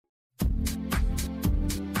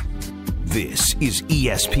This is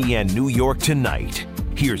ESPN New York Tonight.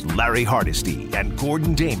 Here's Larry Hardesty and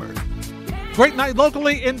Gordon Damer. Great night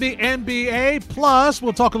locally in the NBA. Plus,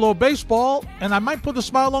 we'll talk a little baseball, and I might put a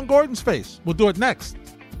smile on Gordon's face. We'll do it next.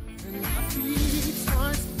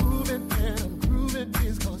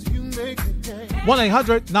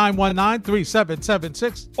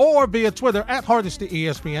 1-800-919-3776 or via Twitter at Hardesty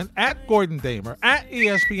ESPN, at Gordon Damer, at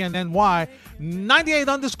ESPNNY,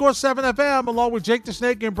 98_7 FM, along with Jake the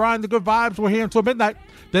Snake and Brian the Good Vibes. We're here until midnight.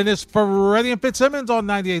 Then it's Freddie and Fitzsimmons on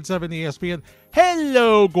 98.7 ESPN.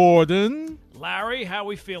 Hello, Gordon. Larry, how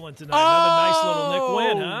we feeling tonight? Another nice little Knick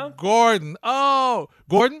win, huh?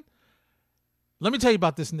 Gordon, let me tell you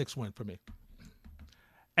about this Knicks win for me.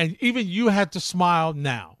 And even you had to smile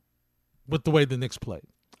now with the way the Knicks played.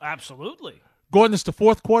 Absolutely. Gordon, it's the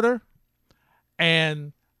fourth quarter,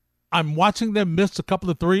 and I'm watching them miss a couple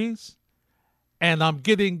of threes, and I'm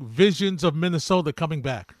getting visions of Minnesota coming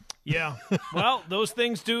back. Yeah. Well, those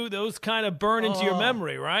things those kind of burn into your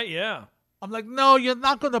memory, right? Yeah. I'm like, no, you're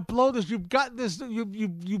not going to blow this. You've got this.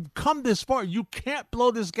 You've come this far. You can't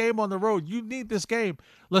blow this game on the road. You need this game.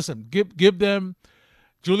 Listen, give them.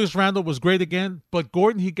 Julius Randle was great again, but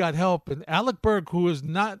Gordon, he got help. And Alec Burks, who has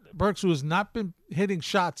not been hitting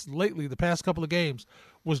shots lately the past couple of games,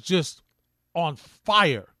 was just on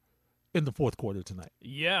fire in the fourth quarter tonight.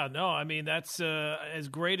 Yeah, no, I mean, that's as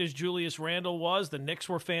great as Julius Randle was. The Knicks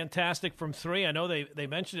were fantastic from three. I know they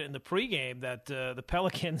mentioned it in the pregame that the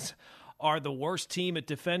Pelicans are the worst team at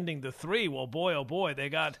defending the three. Well, boy, oh boy, they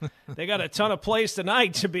got a ton of plays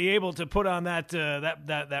tonight to be able to put on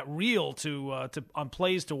that reel on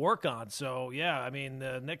plays to work on. So yeah, I mean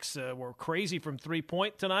the Knicks were crazy from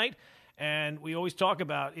 3-point tonight, and we always talk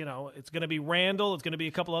about it's going to be Randall, it's going to be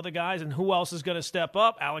a couple other guys, and who else is going to step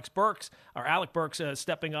up? Alec Burks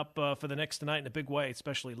stepping up for the Knicks tonight in a big way,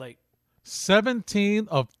 especially late. 17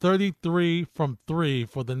 of 33 from three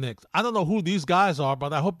for the Knicks. I don't know who these guys are,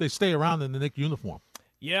 but I hope they stay around in the Knicks uniform.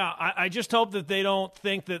 Yeah, I just hope that they don't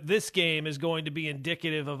think that this game is going to be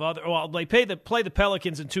indicative of other. Well, they play the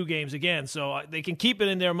Pelicans in 2 games again, so they can keep it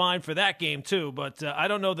in their mind for that game too. But I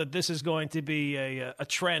don't know that this is going to be a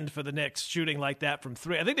trend for the Knicks shooting like that from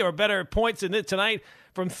 3. I think they were better points in it tonight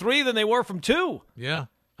from 3 than they were from 2. Yeah,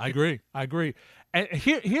 I agree. And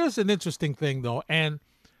here's an interesting thing though, and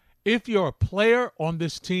if you're a player on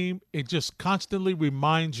this team, it just constantly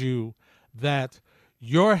reminds you that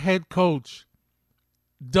your head coach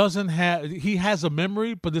he has a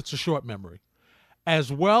memory, but it's a short memory.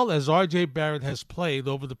 As well as R.J. Barrett has played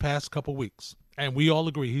over the past couple weeks, and we all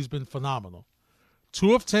agree he's been phenomenal.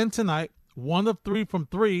 2 of 10 tonight, 1 of 3 from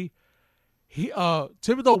 3.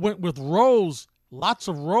 Thibodeau went with rolls, lots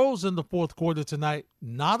of rolls in the fourth quarter tonight,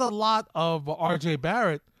 not a lot of R.J.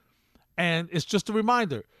 Barrett, and it's just a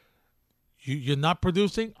reminder. You're not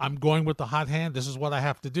producing. I'm going with the hot hand. This is what I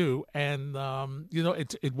have to do. And,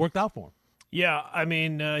 it worked out for him. Yeah, I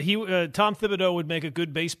mean, Tom Thibodeau would make a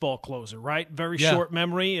good baseball closer, right? Very short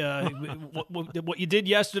memory. What you did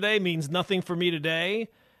yesterday means nothing for me today.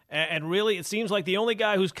 And really, it seems like the only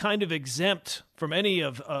guy who's kind of exempt from any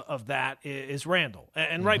of that is Randall.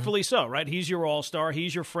 And rightfully so, right? He's your all-star.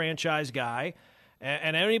 He's your franchise guy.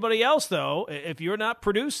 And anybody else, though, if you're not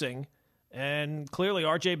producing – and clearly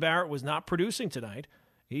R.J. Barrett was not producing tonight,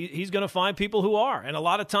 he's going to find people who are. And a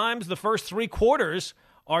lot of times the first 3 quarters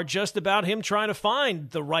are just about him trying to find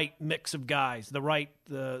the right mix of guys, the right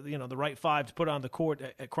 5 to put on the court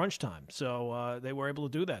at crunch time. So they were able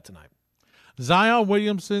to do that tonight. Zion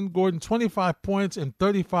Williamson, Gordon, 25 points in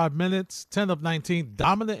 35 minutes, 10 of 19,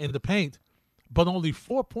 dominant in the paint, but only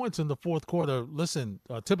 4 points in the fourth quarter. Listen,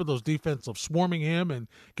 Thibodeau's defense of swarming him and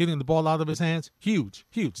getting the ball out of his hands, huge.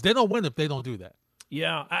 They don't win if they don't do that.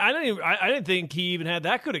 Yeah, I didn't think he even had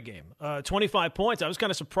that good a game. 25 points. I was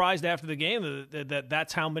kind of surprised after the game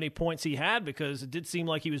that's how many points he had, because it did seem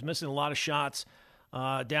like he was missing a lot of shots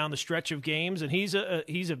down the stretch of games, and he's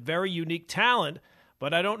a very unique talent.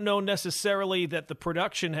 But I don't know necessarily that the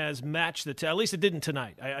production has matched at least it didn't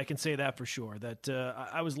tonight. I can say that for sure. That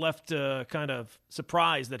I was left kind of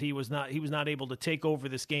surprised that he was not able to take over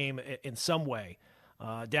this game in some way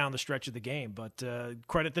down the stretch of the game. But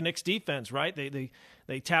credit the Knicks defense, right? They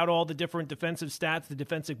tout all the different defensive stats, the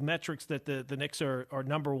defensive metrics that the Knicks are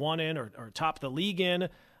number 1 in or top the league in.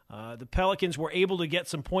 The Pelicans were able to get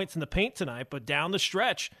some points in the paint tonight, but down the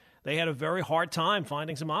stretch they had a very hard time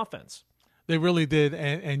finding some offense. They really did,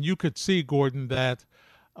 and you could see, Gordon, that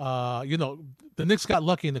the Knicks got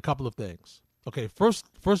lucky in a couple of things. Okay, first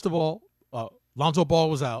of all, Lonzo Ball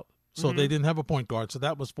was out, so they didn't have a point guard, so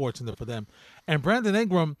that was fortunate for them. And Brandon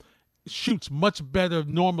Ingram shoots much better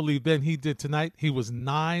normally than he did tonight. He was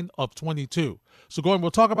 9 of 22. So, Gordon,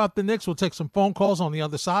 we'll talk about the Knicks. We'll take some phone calls on the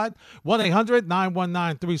other side.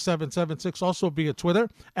 1-800-919-3776. Also via Twitter,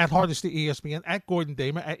 at Hardesty ESPN, at Gordon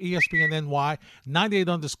Damer, at ESPNNY,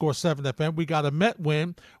 98_7 FM. We got a Met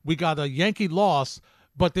win. We got a Yankee loss.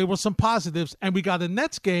 But there were some positives, and we got a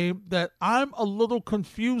Nets game that I'm a little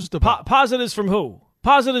confused about. Positives from who?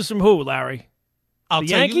 Positives from who, Larry? I'll the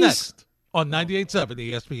tell Yankees? you next on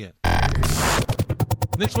 98.7 ESPN.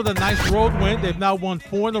 Knicks with a nice road win. They've now won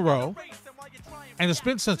 4 in a row. And it's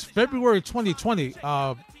been since February 2020.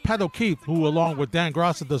 Pat O'Keefe, who along with Dan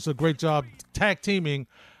Grassa does a great job tag teaming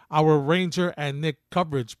our Ranger and Knick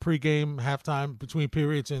coverage pregame, halftime, between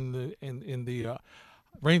periods in the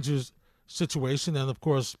Rangers situation, and of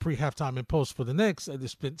course pre-halftime and post for the Knicks. And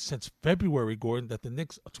it's been since February, Gordon, that the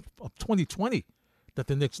Knicks of 2020 that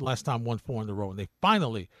the Knicks last time won 4 in a row, and they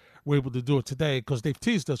finally were able to do it today because they've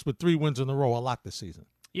teased us with 3 wins in a row a lot this season.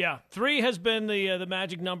 Yeah, 3 has been the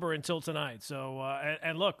magic number until tonight. So,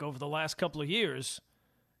 and look, over the last couple of years,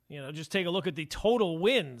 just take a look at the total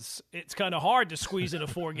wins. It's kind of hard to squeeze in a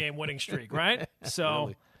 4-game winning streak, right?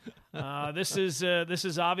 So, this is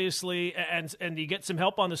obviously, and you get some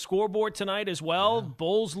help on the scoreboard tonight as well. Yeah.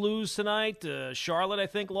 Bulls lose tonight. Charlotte, I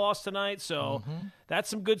think, lost tonight. So that's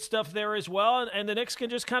some good stuff there as well. And the Knicks can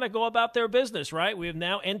just kind of go about their business, right? We have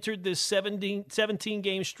now entered this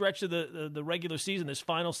 17-game stretch of the regular season, this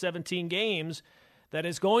final 17 games, that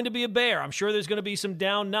is going to be a bear. I'm sure there's going to be some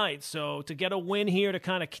down nights. So to get a win here to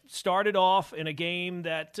kind of start it off in a game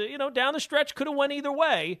that, down the stretch could have went either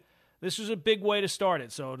way, this was a big way to start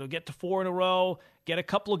it. So to get to 4 in a row, get a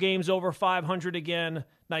couple of games over 500 again,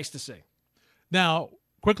 nice to see. Now,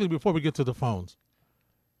 quickly before we get to the phones,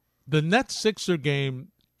 the Nets-Sixer game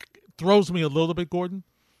throws me a little bit, Gordon.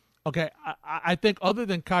 Okay, I think other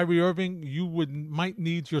than Kyrie Irving, you might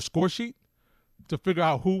need your score sheet to figure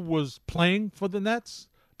out who was playing for the Nets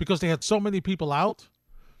because they had so many people out.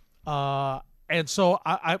 And so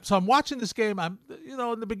I'm watching this game. I'm,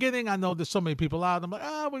 in the beginning, I know there's so many people out. I'm like,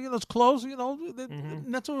 it's close. The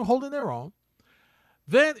Nets are holding their own.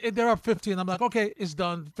 Then they're up 15. I'm like, okay, it's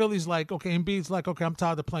done. Philly's like, okay, Embiid's like, okay, I'm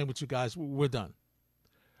tired of playing with you guys. We're done.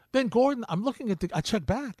 Then Gordon, I'm looking at I check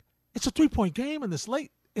back. It's a 3-point game, and it's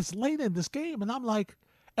late. It's late in this game, and I'm like,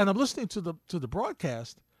 and I'm listening to the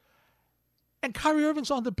broadcast, and Kyrie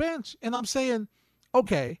Irving's on the bench, and I'm saying,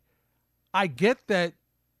 okay, I get that.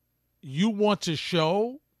 You want to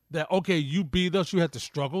show that, okay, you beat us. You had to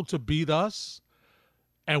struggle to beat us.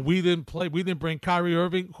 And we didn't play. We didn't bring Kyrie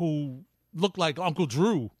Irving, who looked like Uncle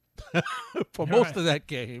Drew for most of that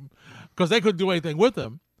game because they couldn't do anything with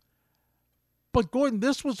him. But, Gordon,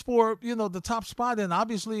 this was for, the top spot. And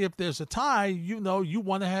obviously, if there's a tie, you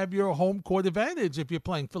want to have your home court advantage if you're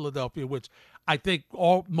playing Philadelphia, which I think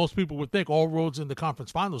most people would think all roads in the conference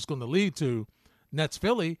final is going to lead to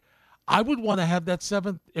Nets-Philly. I would want to have that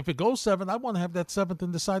 7th. If it goes 7, I want to have that 7th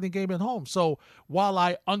and deciding game at home. So while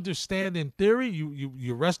I understand in theory,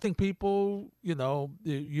 you're resting people,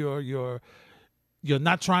 you're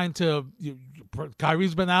not trying to.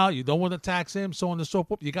 Kyrie's been out. You don't want to tax him, so on and so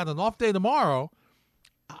forth. You got an off day tomorrow.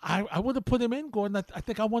 I would have put him in, Gordon. I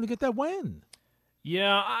think I want to get that win.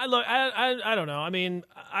 Yeah, I don't know. I mean,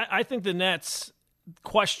 I think the Nets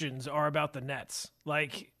questions are about the Nets.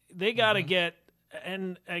 Like they got to get.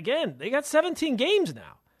 And again, they got 17 games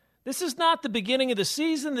now. This is not the beginning of the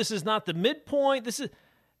season. This is not the midpoint.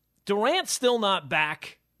 Durant's still not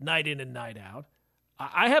back night in and night out.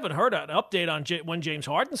 I haven't heard an update on when James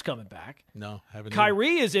Harden's coming back. No, haven't.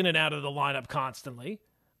 Kyrie is in and out of the lineup constantly.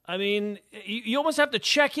 I mean, you almost have to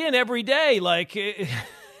check in every day. Like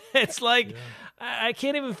it's like I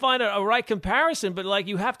can't even find a right comparison, but like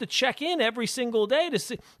you have to check in every single day to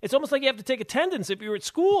see. It's almost like you have to take attendance if you're at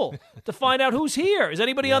school to find out who's here. Is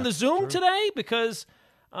anybody on the Zoom today? Because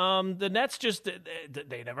the Nets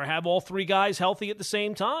they never have all 3 guys healthy at the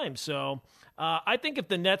same time. So I think if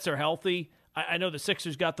the Nets are healthy, I know the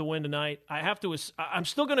Sixers got the win tonight. I'm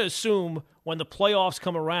still going to assume when the playoffs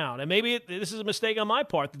come around, and maybe this is a mistake on my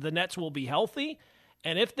part, that the Nets will be healthy.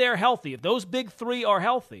 And if they're healthy, if those big 3 are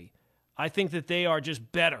healthy, I think that they are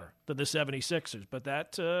just better than the 76ers. But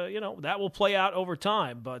that, that will play out over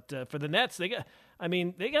time. But for the Nets, they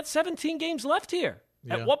got 17 games left here.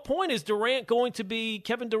 Yeah. At what point is Durant going to be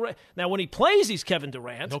Kevin Durant? Now, when he plays, he's Kevin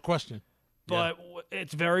Durant. No question. But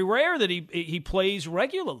it's very rare that he plays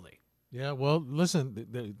regularly. Yeah, well,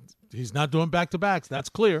 listen, he's not doing back-to-backs. That's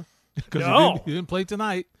clear because he didn't play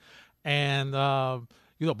tonight. And,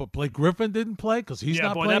 but Blake Griffin didn't play because he's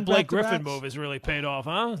not playing that Blake back-to-backs. Griffin move has really paid off,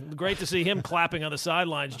 huh? Great to see him clapping on the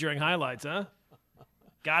sidelines during highlights, huh?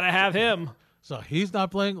 Got to have him. So he's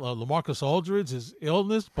not playing. LaMarcus Aldridge, his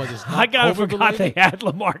illness, but it's not I gotta COVID forgot related. they had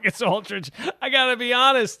LaMarcus Aldridge. I gotta be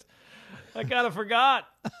honest. I gotta forgot.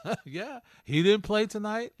 Yeah, he didn't play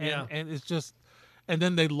tonight, and it's just, and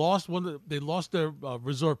then they lost their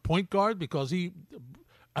reserve point guard because he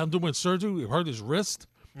underwent surgery. He hurt his wrist,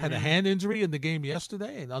 had a hand injury in the game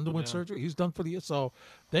yesterday, and underwent surgery. He's done for the year. So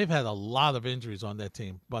they've had a lot of injuries on that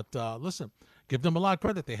team. But listen, give them a lot of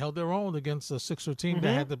credit. They held their own against a Sixer team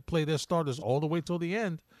that had to play their starters all the way till the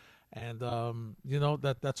end. And,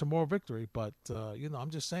 that's a moral victory. But,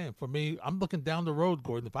 I'm just saying, for me, I'm looking down the road,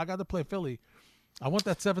 Gordon. If I got to play Philly, I want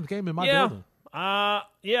that 7th game in my building.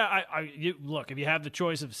 Look, if you have the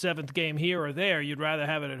choice of 7th game here or there, you'd rather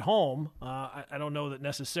have it at home. I don't know that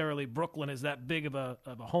necessarily Brooklyn is that big of a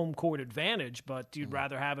home court advantage, but you'd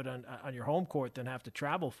rather have it on your home court than have to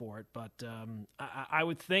travel for it. But I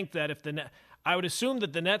would think that I would assume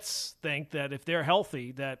that the Nets think that if they're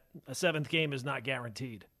healthy, that a 7th game is not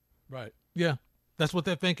guaranteed. Right. Yeah. That's what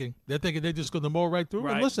they're thinking. They're thinking they're just going to mow right through.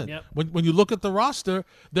 Right. And listen, Yep. when you look at the roster,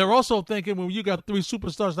 they're also thinking when you got 3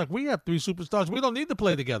 superstars like we have 3 superstars, we don't need to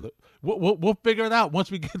play together. We'll figure it out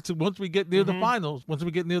once we get near the finals, once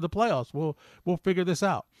we get near the playoffs. We'll figure this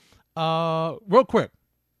out. Real quick,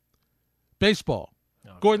 baseball.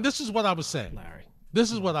 Oh, Gordon, this is what I was saying. Larry.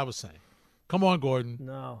 This is what I was saying. Come on, Gordon.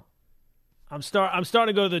 No. I'm starting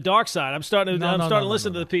to go to the dark side. I'm starting to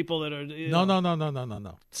listen to the people that are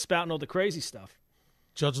No. spouting all the crazy stuff.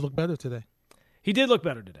 Judge looked better today. He did look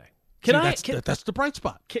better today. That's the bright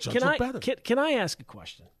spot. Judge looked better. Can I ask a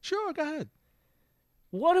question? Sure, go ahead.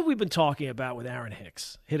 What have we been talking about with Aaron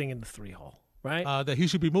Hicks hitting in the 3-hole, right? That he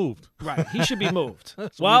should be moved. Right, he should be moved.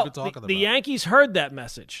 That's what we've been talking the about. Yankees heard that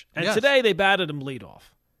message, and today they batted him leadoff.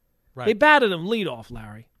 Right. They batted him leadoff,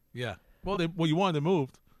 Larry. Yeah. Well, you wanted him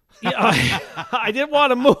moved. Yeah, I didn't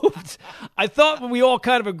want him moved. I thought when we all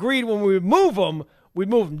kind of agreed when we would move him, we'd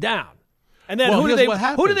move him down. And then who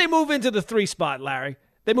do they move into the 3 spot, Larry?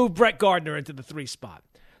 They moved Brett Gardner into the 3 spot.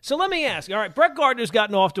 So let me ask, all right, Brett Gardner's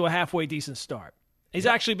gotten off to a halfway decent start. He's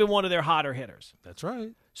actually been one of their hotter hitters. That's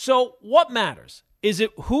right. So what matters? Is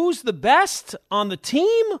it who's the best on the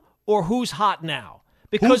team or who's hot now?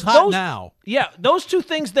 Because who's hot now? Yeah, those two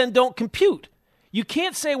things then don't compute. You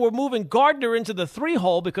can't say we're moving Gardner into the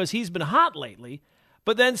 3-hole because he's been hot lately,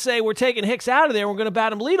 but then say we're taking Hicks out of there and we're going to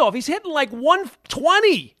bat him leadoff. He's hitting like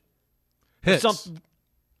 120. Hicks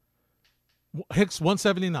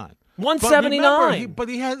 179. 179. But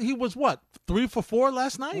he was what, 3 for 4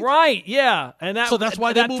 last night? Right, yeah. And so that's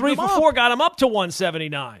why they moved 3 him for up. 4 got him up to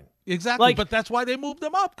 179. Exactly, but that's why they moved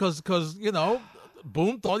him up because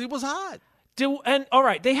Boone thought he was hot. All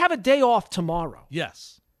right, they have a day off tomorrow.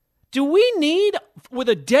 Yes. Do we need, with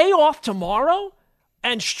a day off tomorrow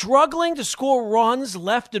and struggling to score runs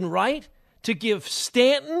left and right, to give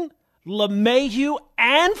Stanton, LeMahieu,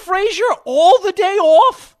 and Frazier all the day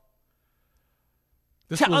off?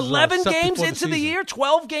 11 games into the year,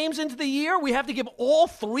 12 games into the year, we have to give all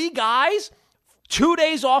 3 guys 2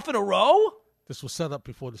 days off in a row? This was set up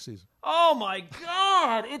before the season. Oh, my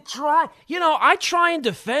God. I try and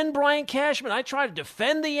defend Brian Cashman. I try to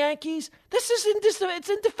defend the Yankees. It's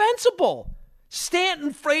indefensible.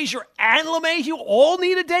 Stanton, Frazier, and LeMahieu all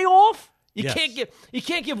need a day off? You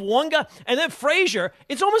can't give one guy. And then Frazier,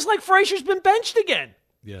 it's almost like Frazier's been benched again.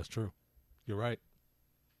 Yeah, it's true. You're right.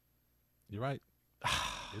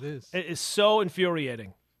 It is. It is so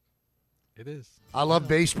infuriating. It is. I love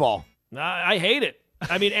baseball. I hate it.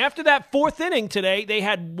 I mean, after that 4th inning today, they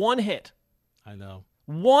had 1 hit. I know.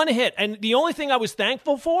 1 hit. And the only thing I was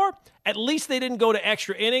thankful for, at least they didn't go to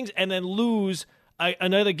extra innings and then lose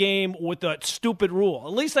another game with that stupid rule.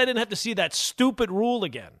 At least I didn't have to see that stupid rule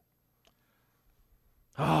again.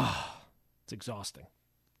 It's exhausting.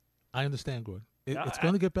 I understand, Gordon. It's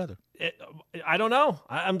going to get better. I don't know.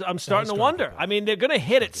 I'm starting to wonder. I mean, they're going to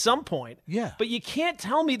hit at some point. Yeah. But you can't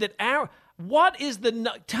tell me that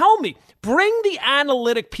tell me, bring the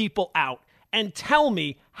analytic people out and tell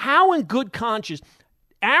me how in good conscience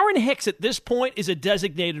Aaron Hicks at this point is a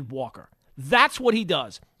designated walker. That's what he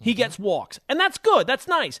does. He gets walks. And that's good. That's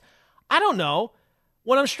nice. I don't know.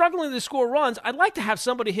 When I'm struggling to score runs, I'd like to have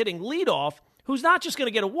somebody hitting leadoff who's not just going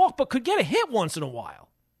to get a walk, but could get a hit once in a while.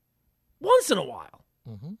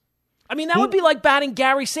 Mm-hmm. I mean, that would be like batting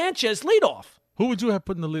Gary Sanchez leadoff. Who would you have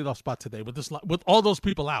put in the leadoff spot today with all those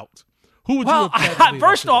people out? Who would you have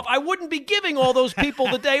first off, I wouldn't be giving all those people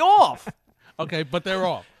the day off. Okay, but they're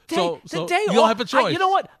off. The day you'll off, have a choice. You know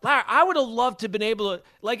what, Larry? I would have loved to have been able to,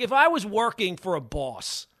 like, if I was working for a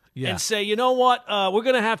boss and say, you know what, we're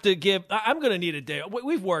going to have to give, I'm going to need a day.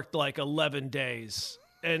 We've worked like 11 days.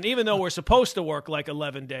 And even though we're supposed to work like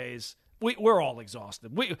 11 days, We're all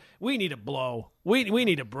exhausted. We need a blow. We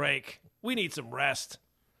need a break. We need some rest.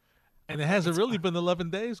 And it hasn't really been 11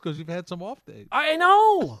 days because you've had some off days. I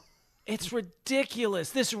know. It's ridiculous,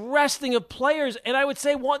 this resting of players. And I would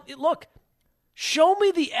say, look, show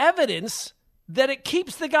me the evidence that it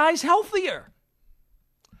keeps the guys healthier.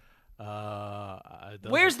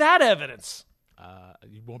 Where's that evidence?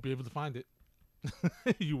 You won't be able to find it.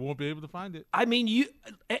 You won't be able to find it. I mean,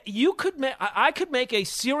 you could I could make a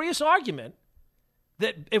serious argument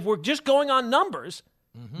that if we're just going on numbers,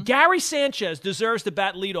 Gary Sanchez deserves to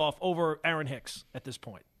bat leadoff over Aaron Hicks at this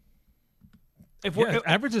point. His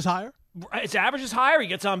average is higher. His average is higher. He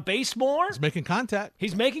gets on base more. He's making contact.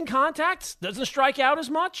 He's making contacts. Doesn't strike out as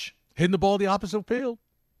much. Hitting the ball the opposite field.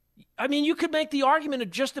 I mean, you could make the argument of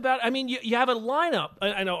just about. I mean, you have a lineup.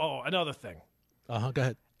 I know. Oh, another thing. Go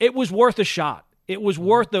ahead. It was worth a shot. It was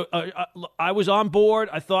worth I was on board.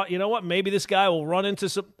 I thought, you know what? Maybe this guy will run into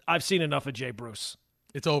some. I've seen enough of Jay Bruce.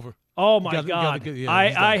 It's over. Oh, my God.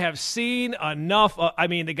 I have seen enough. I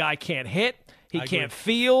mean, the guy can't hit. He can't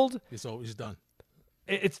field. He's done.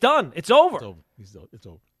 It's done. It's over. It's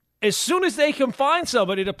over. As soon as they can find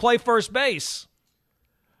somebody to play first base.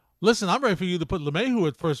 Listen, I'm ready for you to put LeMahieu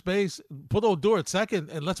at first base, put Odor at second,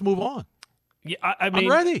 and let's move on. Yeah, I mean,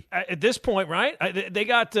 I'm ready. At this point, right? They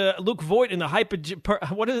got Luke Voigt in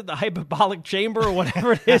the the hyperbolic chamber or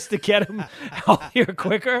whatever it is to get him healthier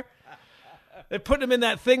quicker. They're putting him in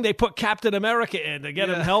that thing they put Captain America in to get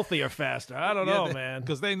him healthier faster. I don't know, man.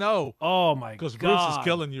 Because they know. Oh, my God. Because Bruce is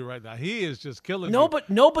killing you right now. He is just killing you. No, but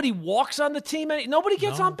nobody walks on the team. Nobody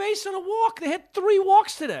gets on base on a walk. They had 3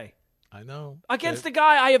 walks today. I know. Against a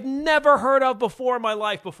guy I have never heard of before in my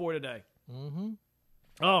life before today. Mm-hmm.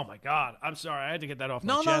 Oh, my God. I'm sorry. I had to get that off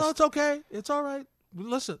my chest. No, it's okay. It's all right.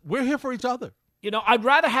 Listen, we're here for each other. You know, I'd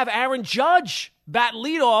rather have Aaron Judge bat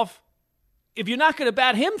leadoff. If you're not going to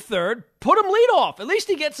bat him third, put him leadoff. At least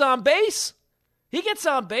he gets on base. He gets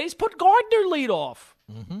on base. Put Gardner leadoff.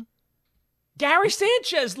 Mm-hmm. Gary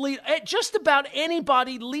Sanchez lead. Just about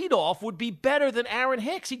anybody leadoff would be better than Aaron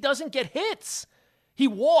Hicks. He doesn't get hits. He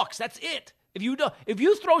walks. That's it. If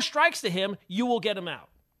you throw strikes to him, you will get him out.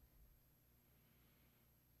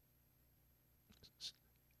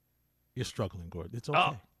 You're struggling, Gordon. It's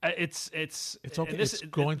okay. It's okay. It's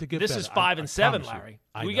going to get better. This is 5 and 7, Larry.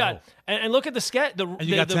 We got and look at the schedule.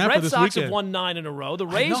 The Red Sox have won 9 in a row. The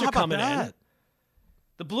Rays are coming in.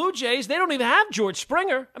 The Blue Jays, they don't even have George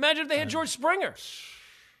Springer. Imagine if they had George Springer.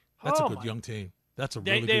 That's a good young team. That's a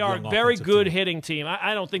really good They are young a very good team. hitting team.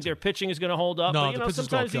 I don't think their pitching is going to hold up. No, but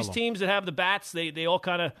sometimes these teams that have the bats, they all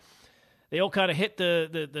kind of hit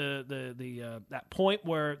the that point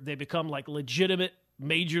where they become like legitimate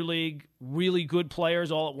major league, really good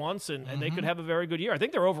players all at once, and they could have a very good year. I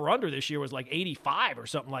think their over-under this year was like 85 or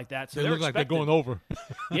something like that. So they look like they're going over.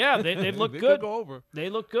 Yeah, they've looked good. Go over. They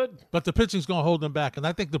look good. But the pitching's going to hold them back, and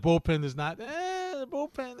I think the bullpen is not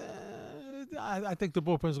I think the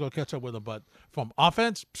bullpen is going to catch up with them. But from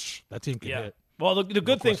offense, that team can hit. Well, the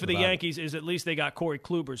good thing for the Yankees is at least they got Corey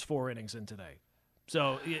Kluber's 4 innings in today.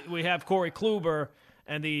 So we have Corey Kluber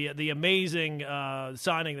and the amazing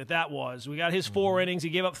signing that was. We got his 4 innings. He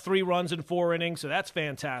gave up 3 runs in 4 innings, so that's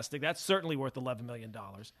fantastic. That's certainly worth $11 million.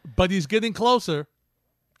 But he's getting closer.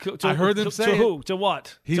 I heard him say to who? To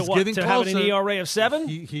what? He's getting closer. To having an ERA of 7?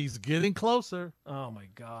 He's getting closer. Oh, my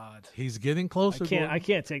God. He's getting closer. I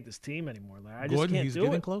can't take this team anymore, Larry. He's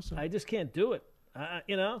getting closer. I just can't do it.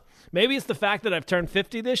 Maybe it's the fact that I've turned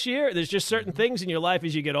 50 this year. There's just certain things in your life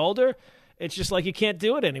as you get older. It's just like you can't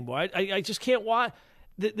do it anymore. I just can't watch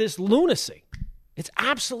this lunacy. It's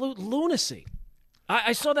absolute lunacy.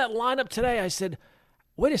 I saw that lineup today. I said,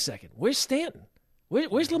 wait a second. Where's Stanton?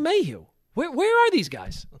 Where's LeMahieu? Where are these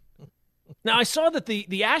guys? Now, I saw that the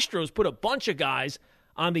Astros put a bunch of guys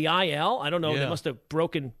on the IL. I don't know. They must have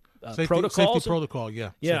broken protocols. Safety protocol,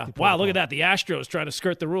 yeah. Yeah. Wow, look at that. The Astros trying to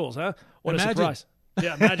skirt the rules, huh? What a surprise.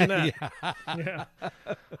 Yeah, imagine that. Yeah.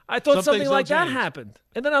 I thought something like that happened.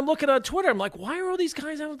 And then I'm looking on Twitter. I'm like, why are all these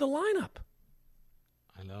guys out of the lineup?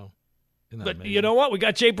 I know. But amazing? You know what? We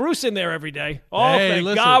got Jay Bruce in there every day. Oh, thank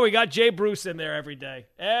God we got Jay Bruce in there every day.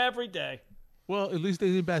 Every day. Well, at least they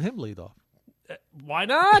didn't bat him lead off. Why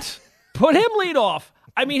not? Put him lead off.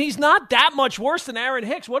 I mean, he's not that much worse than Aaron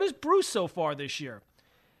Hicks. What is Bruce so far this year?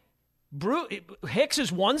 Hicks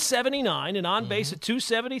is 179 and on base at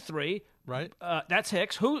 273. Right. That's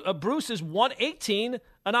Hicks. Bruce is 118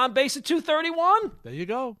 and on base at 231. There you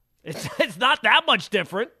go. It's not that much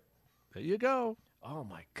different. There you go. Oh,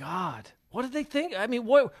 my God. What did they think? I mean,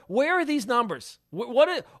 where are these numbers?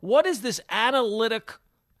 What is this analytic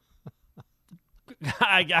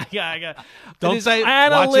Don't this say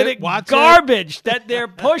analytic watch garbage that they're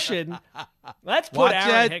pushing. Let's put Watch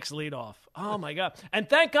Aaron it. Hicks lead off. Oh my God! And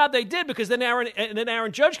thank God they did, because then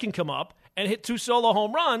Aaron Judge can come up and hit 2 solo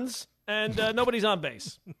home runs, and nobody's on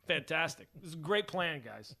base. Fantastic! This is a great plan,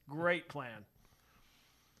 guys. Great plan.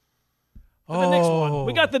 The Knicks one.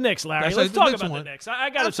 We got the Knicks, Larry. Let's talk about the Knicks. I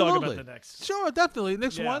got to talk about the Knicks. Sure, definitely.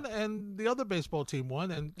 Knicks won, and the other baseball team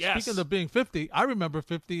won. And speaking of being 50, I remember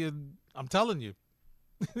 50, and I'm telling you,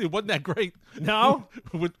 it wasn't that great. No?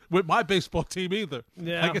 with my baseball team either.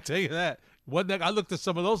 Yeah. I can tell you that. I looked at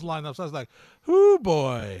some of those lineups. I was like, "Ooh,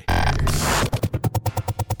 boy."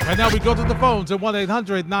 Right now we go to the phones at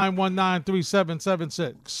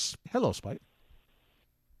 1-800-919-3776. Hello, Spike.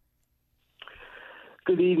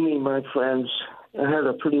 Good evening, my friends. I had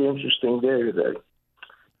a pretty interesting day today.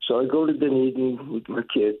 So I go to Dunedin with my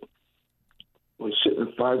kid. We're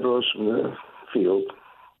sitting 5 rows from the field.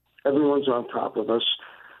 Everyone's on top of us.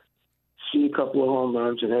 See a couple of home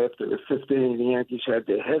runs, and after the 5th inning, the Yankees had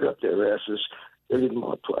their head up their asses. They didn't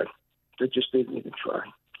want to play. They just didn't even try.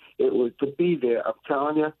 It was to be there. I'm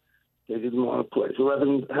telling you, they didn't want to play.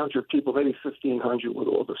 1,100 people, maybe 1,500 with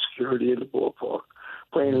all the security in the ballpark,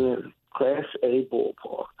 playing in a Class A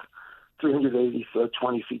ballpark, 380 foot,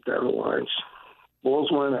 20 feet down the lines.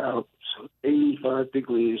 Balls went out, 85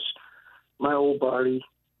 degrees. My old body,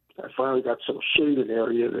 I finally got some shaded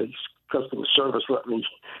area. The customer service let me,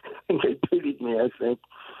 and they pitied me, I think.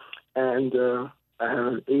 And I had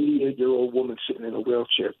an 88-year-old woman sitting in a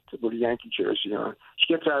wheelchair with a Yankee jersey on. She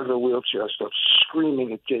gets out of the wheelchair, starts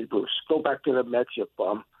screaming at Jay Bruce, "Go back to the Mets, you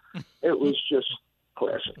bum." It was just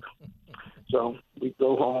classic. So we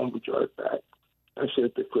go home, we drive back. I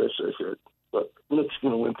said to Chris, "Look, Knicks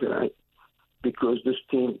going to win tonight because this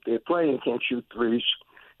team they're playing can't shoot threes."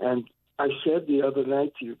 And I said the other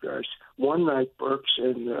night to you guys, one night Burks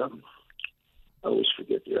and I always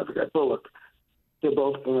forget the other guy, Bullock, they're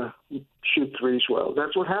both going to shoot threes well.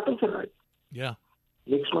 That's what happened tonight. Yeah.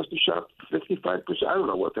 Knicks must have shot 55%. I don't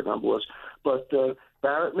know what the number was. But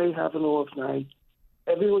Barrett may have an off night.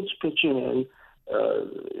 Everyone's pitching in.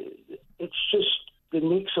 It's just the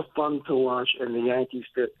Knicks are fun to watch, and the Yankees,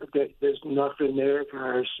 there's nothing there,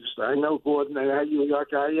 guys. I know, Gordon, I know you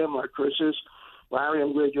like I am, like Chris is. Larry,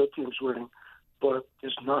 I'm glad your team's winning. But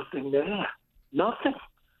there's nothing there. Nothing.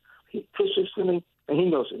 Chris is to me, and he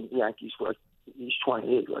knows the Yankees, like he's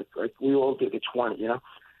 28, like we all did at 20, you know.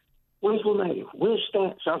 Where's LeMay? Where's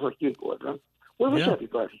Stan? Sounds like you, Gordon. Huh? Where's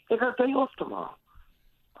everybody? They got a day off tomorrow.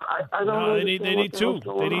 I don't know. They need 2.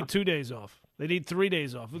 They need 2 days off. They need 3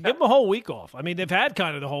 days off. Give them a whole week off. I mean, they've had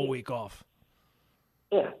kind of the whole week off.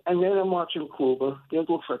 Yeah, and then I'm watching Kluber. He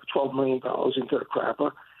looks like $12 million into the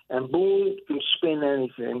crapper. And Boone can spin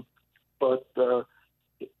anything. But I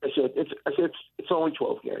said it's only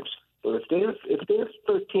 12 games. But if they're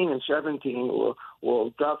 13 and 17,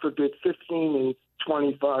 or God forbid 15 and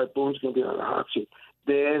 25, Boone's going to be on the hot seat.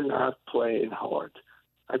 They're not playing hard.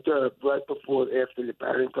 I thought it right before, after the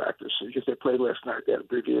batting practice, because they played last night, that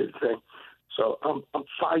abbreviated thing. So I'm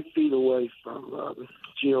 5 feet away from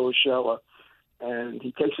Gio Urshela, and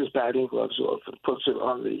he takes his batting gloves off and puts it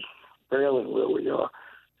on the railing where we are,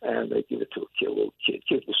 and they give it to a little kid.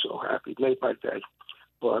 Kid was so happy, made my day.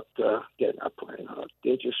 But they're not playing hard.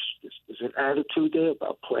 They're just there's an attitude there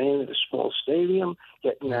about playing in a small stadium,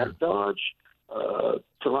 getting out of Dodge.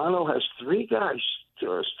 Toronto has 3 guys.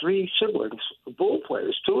 There's 3 siblings, ball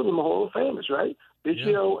players. 2 of them are Hall of Famers, right?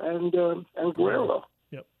 Biggio and Guerrero.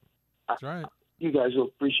 Yep, that's right. You guys will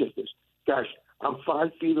appreciate this. Guys, I'm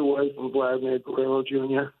 5 feet away from Vladimir Guerrero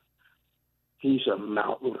Jr. He's a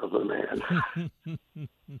mountain of a man.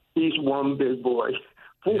 He's one big boy.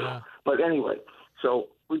 Yeah. But anyway, so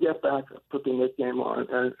we get back, put the Knicks game on,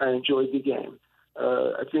 and I enjoyed the game.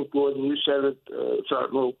 I think, Gordon, you said it. It's our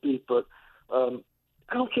little beat, but I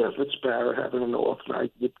don't care if it's Barrett having an off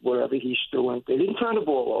night with whatever he's doing. They didn't turn the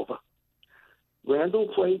ball over. Randall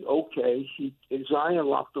played okay. Zion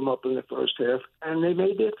locked them up in the first half, and they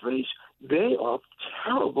made their threes. They are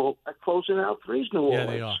terrible at closing out threes, New Orleans.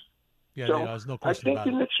 Yeah, they are. Yeah, so they are. There's no question about I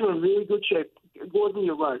think the Knicks are in really good shape. Gordon,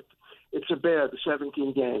 you're right. It's a bad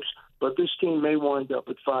 17 games, but this team may wind up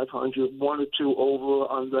at 500, 1 or 2 over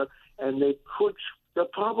or under, and they'll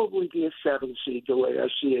probably be a 7 seed the way I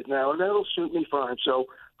see it now, and that'll suit me fine. So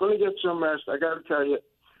going to get some rest. I got to tell you,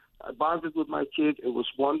 I bonded with my kid. It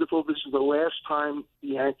was wonderful. This is the last time the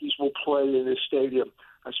Yankees will play in this stadium.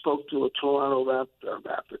 I spoke to a Toronto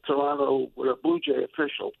Blue Jay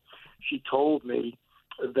official. She told me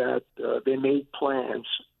that they made plans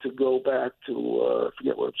to go back to, I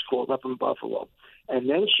forget what it's called, up in Buffalo. And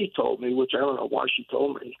then she told me, which I don't know why she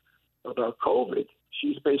told me, about COVID.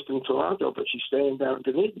 she's based in Toronto, but she's staying down in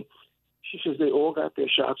Dunedin. She says they all got their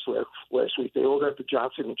shots last week. They all got the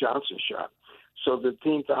Johnson & Johnson shot. So the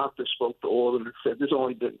team doctor spoke to all of them and said there's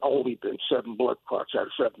only been 7 blood clots out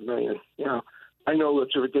of 7 million. You know, I know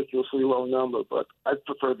it's a ridiculously low number, but I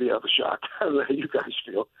prefer the other shot. I don't know how you guys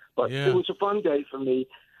feel. But It was a fun day for me,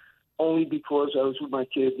 only because I was with my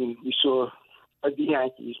kid and we saw the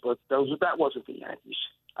Yankees, but that wasn't the Yankees.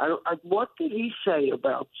 What did he say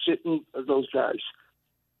about sitting those guys?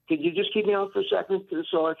 Could you just keep me on for a second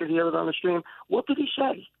so I could hear it on the stream? What did he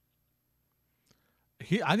say?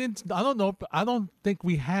 I don't know. I don't think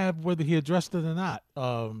we have whether he addressed it or not,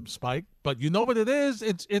 Spike. But you know what it is?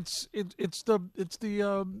 It's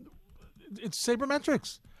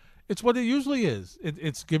sabermetrics. It's what it usually is.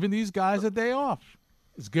 It's giving these guys a day off.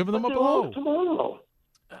 It's giving them a blow. Off tomorrow.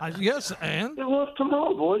 Yes, and they're off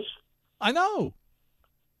tomorrow, boys. I know.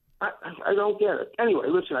 I don't get it. Anyway,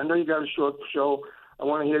 listen. I know you got a short show. I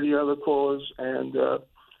want to hear the other callers, and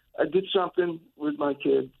I did something with my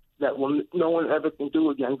kid that no one ever can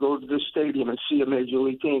do again, go to this stadium and see a Major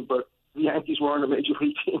League team. But the Yankees weren't a Major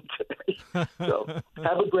League team today. So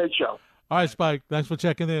have a great show. All right, Spike. Thanks for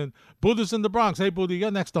checking in. Buddha's in the Bronx. Hey, Buddha,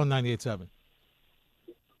 you're next on 98.7.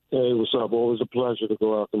 Hey, what's up? Always a pleasure to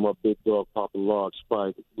go after my big dog, Papa Log.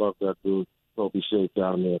 Spike, love that dude. Hope he's safe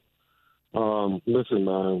down there. Listen,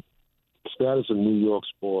 man, status of New York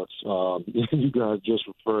sports. You guys just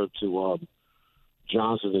referred to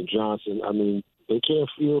Johnson & Johnson. I mean, they can't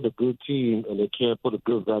field a good team, and they can't put a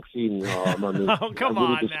good vaccine in the arm. I mean, oh, come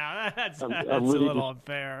on now. That's really a little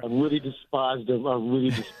unfair. I really despise them. I really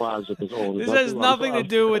despise them as owners. This has nothing to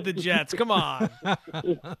do with the Jets. Come on.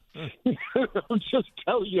 I'm just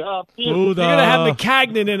telling you how I feel. You're going to have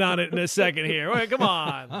McCagnon in on it in a second here. Wait, come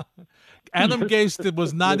on. Adam Gase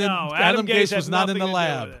was not in. Adam Gase was not in the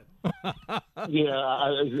lab. Yeah,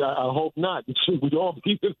 I hope not. We'd all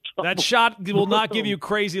be in trouble. That shot will not give you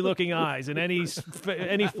crazy-looking eyes in any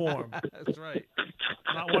form. That's right.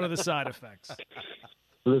 Not one of the side effects.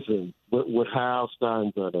 Listen, with Hal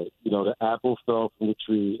Steinbrenner, the apple fell from the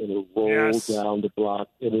tree and it rolled down the block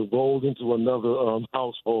and it rolled into another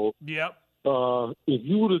household. Yep. If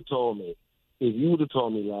you would have told me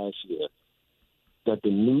last year that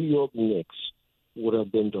the New York Knicks would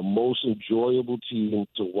have been the most enjoyable team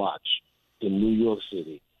to watch in New York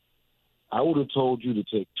City, I would have told you to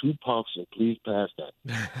take 2 puffs and please pass that.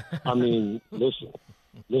 I mean, listen.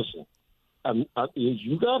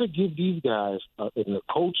 You got to give these guys in the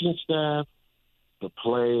coaching staff, the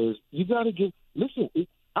players, you got to give – listen,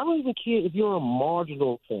 I don't even care if you're a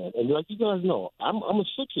marginal fan. And like you guys know, I'm a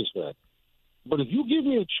Sixers fan. But if you give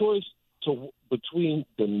me a choice between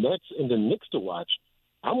the Nets and the Knicks to watch,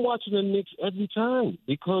 I'm watching the Knicks every time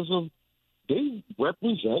because of they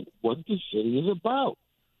represent what the city is about.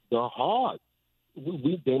 They're hard.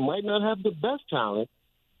 They might not have the best talent,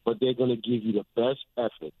 but they're going to give you the best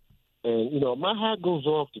effort. And, my hat goes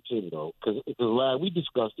off to Thibodeau because we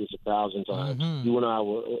discussed this 1,000 times. Mm-hmm. You and I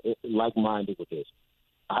were like-minded with this.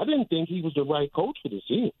 I didn't think he was the right coach for the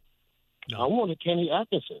team. No. I wanted Kenny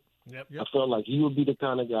Atkinson. Yep. I felt like he would be the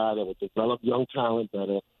kind of guy that would develop young talent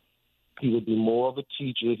better. He would be more of a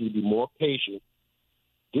teacher. He'd be more patient.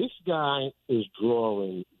 This guy is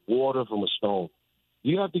drawing water from a stone.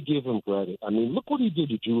 You have to give him credit. I mean, look what he did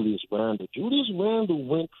to Julius Randle. Julius Randle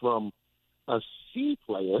went from a C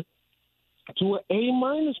player to an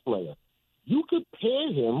A- player. You could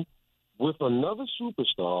pair him with another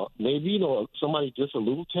superstar, maybe, somebody just a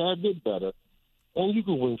little tad bit better, and you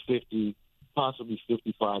could win 50, possibly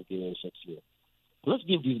 55 games next year. Let's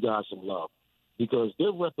give these guys some love, because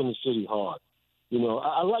they're repping the city hard.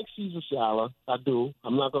 I like Cesar Salah. I do.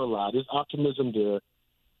 I'm not going to lie. There's optimism there.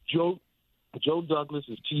 Joe Douglas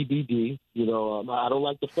is TBD. I don't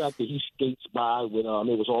like the fact that he skates by with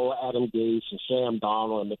it was all Adam Gase and Sam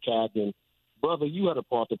Darnold and McCagnon. Brother, you had a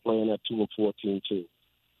part to play in that 2-14 too.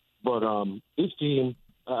 But this team,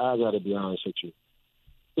 I got to be honest with you.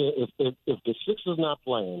 If the Sixers not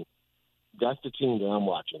playing, that's the team that I'm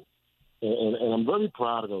watching. And I'm very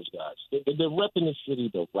proud of those guys. They're repping the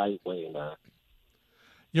city the right way, man.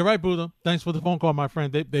 You're right, Buddha. Thanks for the phone call, my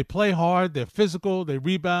friend. They play hard. They're physical. They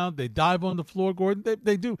rebound. They dive on the floor, Gordon.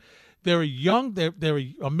 They do. They're young. They're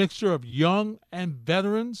a mixture of young and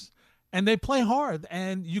veterans, and they play hard.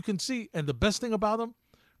 And you can see. And the best thing about them,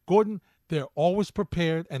 Gordon, they're always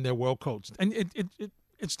prepared and they're well coached. And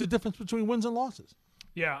it's the difference between wins and losses.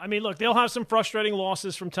 Yeah, I mean, look, they'll have some frustrating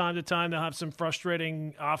losses from time to time. They'll have some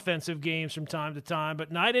frustrating offensive games from time to time. But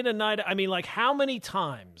night in and night, I mean, like, how many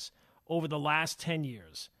times over the last 10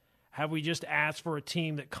 years have we just asked for a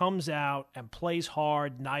team that comes out and plays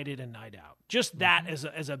hard night in and night out? Just that as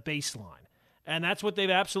a baseline. And that's what they've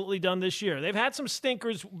absolutely done this year. They've had some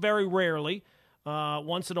stinkers very rarely,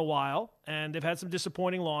 once in a while, and they've had some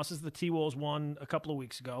disappointing losses. The T-Wolves won a couple of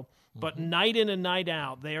weeks ago. But night in and night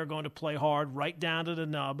out, they are going to play hard right down to the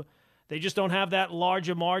nub. They just don't have that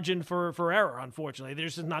larger margin for error, unfortunately. They're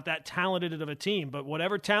just not that talented of a team. But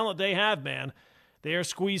whatever talent they have, man, they are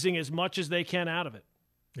squeezing as much as they can out of it.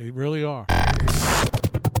 They really are.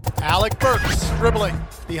 Alec Burks dribbling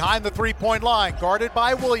behind the three-point line, guarded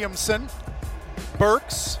by Williamson.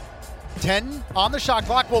 Burks, 10 on the shot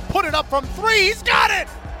clock, will put it up from 3. He's got it!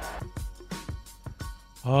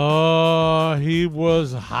 Oh, he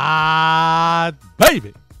was hot,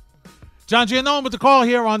 baby. John Giannone with the call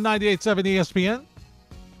here on 98.7 ESPN.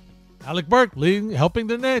 Alec Burke helping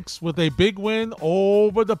the Knicks with a big win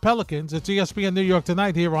over the Pelicans. It's ESPN New York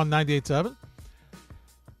Tonight here on 98.7.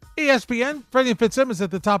 ESPN, Freddie and Fitzsimmons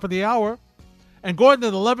at the top of the hour. And Gordon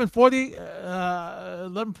at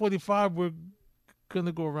 11:45, we're going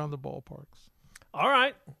to go around the ballparks. All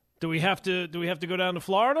right. Do we have to go down to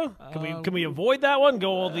Florida? Can we avoid that one?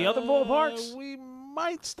 Go all the other ballparks? We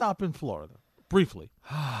might stop in Florida briefly.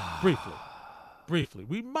 Briefly,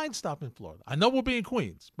 we might stop in Florida. I know we'll be in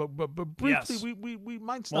Queens, but briefly, Yes. we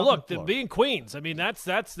might stop. Well, look, in Florida. being Queens, I mean, that's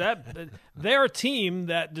that. They're a team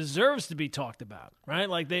that deserves to be talked about, right?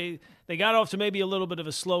 Like they got off to maybe a little bit of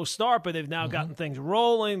a slow start, but they've now gotten things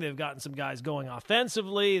rolling. They've gotten some guys going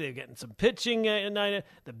offensively. They're getting some pitching. The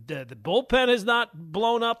bullpen has not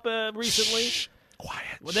blown up recently. Shh,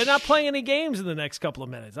 quiet. Well, they're not playing any games in the next couple of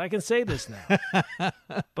minutes. I can say this now.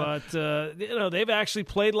 But they've actually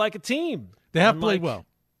played like a team. They have played well.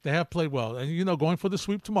 They have played well. And, going for the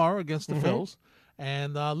sweep tomorrow against the Phillies.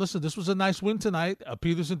 And, listen, this was a nice win tonight.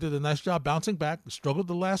 Peterson did a nice job bouncing back. Struggled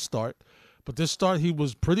the last start. But this start, he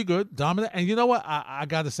was pretty good, dominant. And you know what? I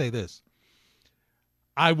got to say this.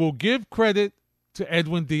 I will give credit to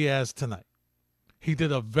Edwin Diaz tonight. He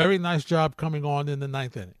did a very nice job coming on in the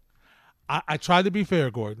ninth inning. I try to be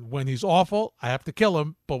fair, Gordon. When he's awful, I have to kill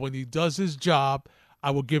him. But when he does his job, I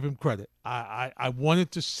will give him credit. I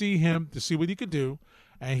wanted to see him, to see what he could do,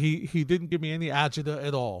 and he didn't give me any agita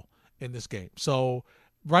at all in this game. So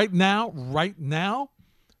right now,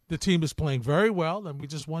 the team is playing very well, and we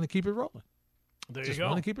just want to keep it rolling. There you just go.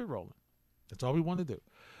 want to keep it rolling. That's all we want to do.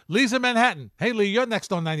 Lee's in Manhattan. Hey, Lee, you're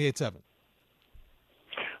next on 98.7.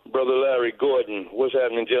 Brother Larry Gordon, what's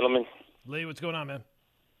happening, gentlemen? Lee, what's going on, man?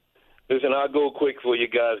 Listen, I'll go quick for you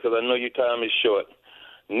guys because I know your time is short.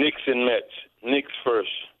 Knicks and Mets. Knicks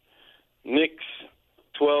first. Knicks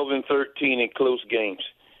 12-13 in close games.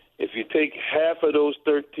 If you take half of those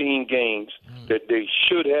 13 games that they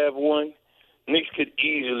should have won, Knicks could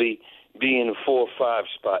easily be in the 4 or 5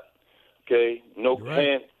 spot. Okay? No,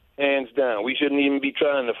 right. Hands down. We shouldn't even be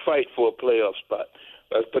trying to fight for a playoff spot,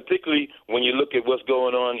 particularly when you look at what's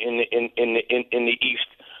going on in the East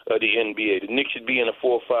of the NBA. The Knicks should be in a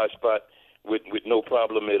 4 or 5 spot with no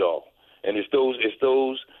problem at all. And it's those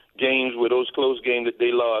games with those close games that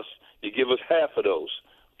they lost. You give us half of those,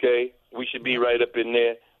 okay? We should be right up in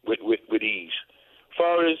there with ease.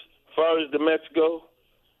 Far as the Mets go,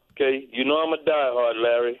 okay, I'm a diehard,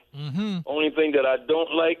 Larry. Only thing that I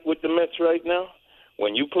don't like with the Mets right now,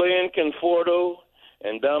 when you play in Conforto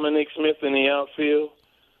and Dominic Smith in the outfield,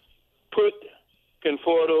 put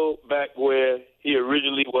Conforto back where he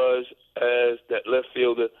originally was as that left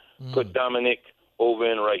fielder. Put Dominic over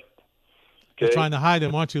in right. Okay? You're trying to hide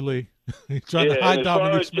him, aren't you, Lee? You're trying to hide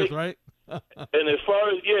Dominic Smith, right? And as far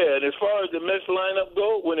as the Mets lineup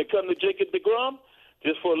go, when it comes to Jacob deGrom,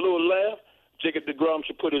 just for a little laugh, Jacob deGrom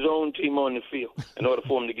should put his own team on the field in order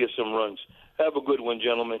for him to get some runs. Have a good one,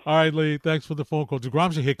 gentlemen. All right, Lee. Thanks for the phone call.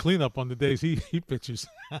 deGrom should hit cleanup on the days he pitches.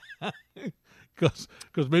 Because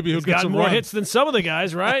maybe he's got some more runs. hits than some of the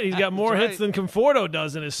guys, right? He's got more That's hits right. than Conforto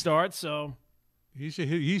does in his start, so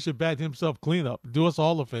He should bat himself clean up. Do us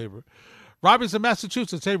all a favor. Robbie's in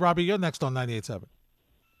Massachusetts. Hey, Robbie, you're next on 98.7.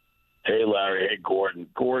 Hey, Larry. Hey, Gordon.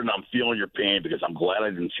 Gordon, I'm feeling your pain because I'm glad I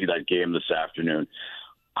didn't see that game this afternoon.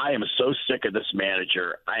 I am so sick of this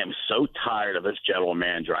manager. I am so tired of this general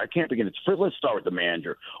manager. I can't begin. Let's start with the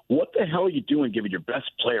manager. What the hell are you doing giving your best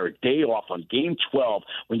player a day off on Game 12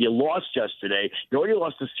 when you lost yesterday? You already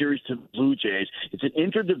lost the series to the Blue Jays. It's an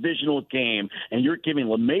interdivisional game, and you're giving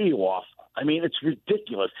LeMay off. I mean, it's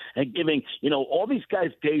ridiculous. And giving, all these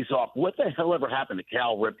guys days off. What the hell ever happened to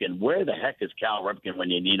Cal Ripken? Where the heck is Cal Ripken when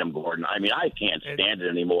you need him, Gordon? I mean, I can't stand it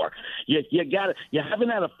anymore. You haven't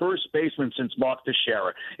had a first baseman since Mark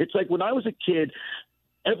Teixeira. It's like when I was a kid,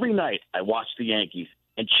 every night I watched the Yankees.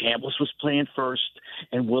 and Chambliss was playing first,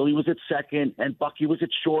 and Willie was at second, and Bucky was at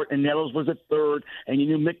short, and Nettles was at third, and you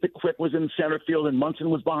knew Mick the Quick was in center field, and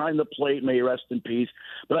Munson was behind the plate, may he rest in peace.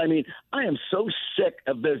 But, I mean, I am so sick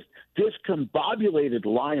of this discombobulated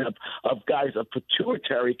lineup of guys of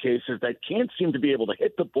pituitary cases that can't seem to be able to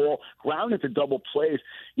hit the ball, ground into double plays.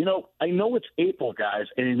 You know, I know it's April, guys,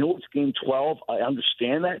 and I know it's Game 12. I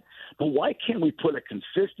understand that. But why can't we put a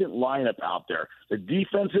consistent lineup out there? The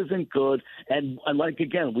defense isn't good. And like,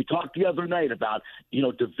 again, we talked the other night about, you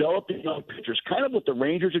know, developing young pitchers, kind of what the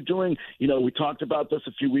Rangers are doing. You know, we talked about this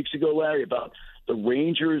a few weeks ago, Larry, about the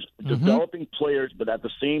Rangers developing players, but at the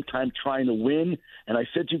same time trying to win. And I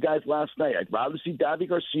said to you guys last night, I'd rather see Davy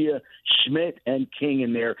Garcia, Schmidt, and King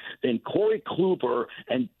in there than Corey Kluber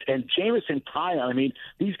and Jamison Tyon. I mean,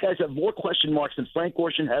 these guys have more question marks than Frank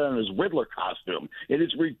Gorshin had on his Riddler costume. It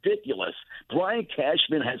is ridiculous. Brian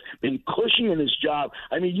Cashman has been cushy in his job.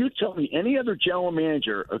 I mean, you tell me any other general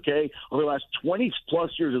manager, okay, over the last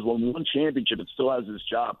 20-plus years has won one championship and still has his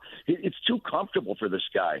job. It's too comfortable for this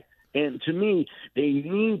guy. And to me, they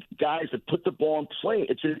need guys that put the ball in play.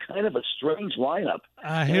 It's a kind of a strange lineup.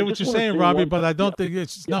 I hear what you're saying, Robbie, but I don't think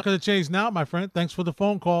it's not going to change now, my friend. Thanks for the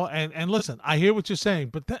phone call. And listen, I hear what you're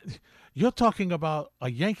saying, but you're talking about a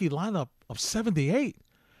Yankee lineup of 78.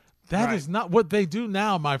 That is not what they do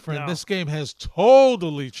now, my friend. No. This game has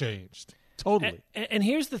totally changed. Totally. And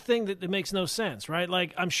here's the thing that makes no sense, right?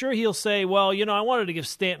 Like, I'm sure he'll say, well, you know, I wanted to give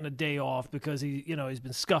Stanton a day off because he's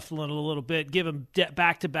been scuffling a little bit, give him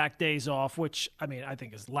back-to-back days off, which, I mean, I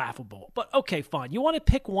think is laughable. But, okay, fine. You want to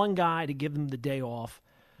pick one guy to give him the day off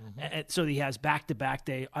so he has back-to-back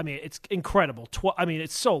day. I mean, it's incredible.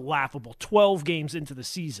 It's so laughable. 12 games into the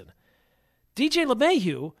season. DJ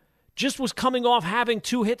LeMahieu just was coming off having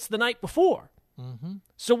 2 hits the night before.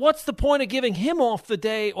 So what's the point of giving him off the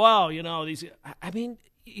day? Well, you know,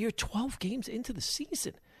 you're 12 games into the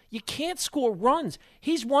season. You can't score runs.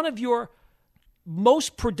 He's one of your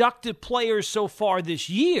most productive players so far this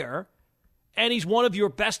year, and he's one of your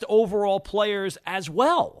best overall players as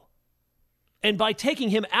well. And by taking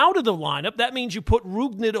him out of the lineup, that means you put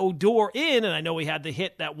Rougned Odor in, and I know he had the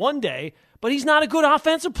hit that one day, but he's not a good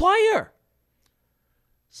offensive player.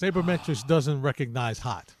 Sabermetrics doesn't recognize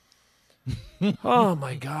hot. Oh,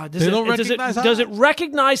 my God. Does it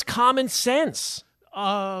recognize common sense?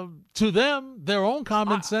 To them, their own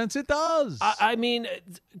common sense, it does. I mean,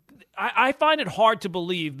 I find it hard to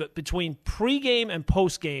believe that between pregame and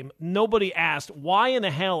postgame, nobody asked, why in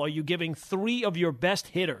the hell are you giving 3 of your best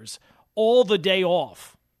hitters all the day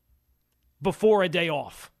off before a day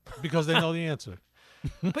off? Because they know the answer.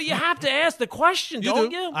 But you have to ask the question,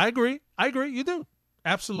 don't you? I agree. You do.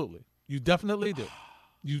 Absolutely. You definitely do.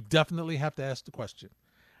 You definitely have to ask the question.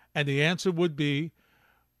 And the answer would be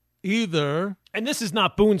either... And this is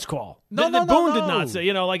not Boone's call. Boone did not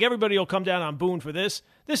say, like everybody will come down on Boone for this.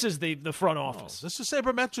 This is the front office. This is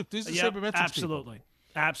sabermetric. These are sabermetrics absolutely. People.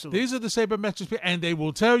 Absolutely. These are the sabermetrics people. And they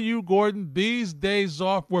will tell you, Gordon, these days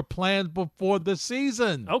off were planned before the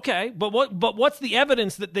season. Okay, but what's the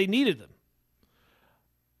evidence that they needed them?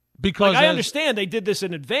 Because I understand they did this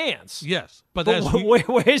in advance. Yes. But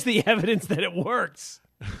where's the evidence that it works?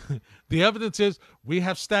 The evidence is we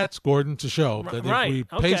have stats, Gordon, to show that if we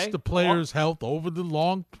pace the players' health over the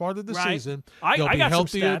long part of the season, they'll be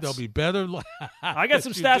healthier, they'll be better. I got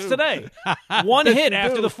some stats today. 1 hit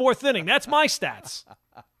after the 4th inning. That's my stats.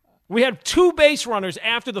 We had 2 base runners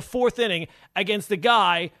after the 4th inning against the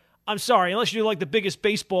guy. I'm sorry, unless you're like the biggest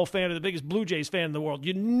baseball fan or the biggest Blue Jays fan in the world,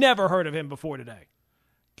 you never heard of him before today.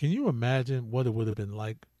 Can you imagine what it would have been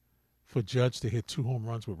like for Judge to hit 2 home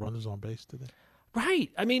runs with runners on base today?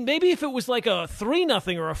 Right. I mean, maybe if it was like a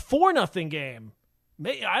 3-0 or a 4-0 game,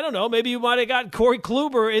 I don't know. Maybe you might have got Corey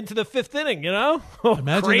Kluber into the 5th inning,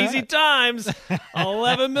 Imagine crazy that. Times.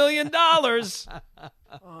 $11 million.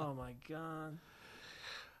 Oh, my God.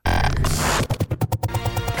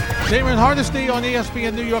 Damer and Hardesty on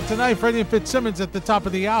ESPN New York tonight. Freddie and Fitzsimmons at the top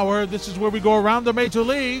of the hour. This is where we go around the major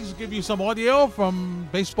leagues, give you some audio from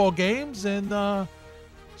baseball games. And,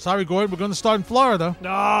 sorry, Gordon, we're going to start in Florida.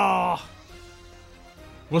 No.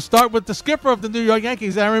 We'll start with the skipper of the New York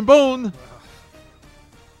Yankees, Aaron Boone.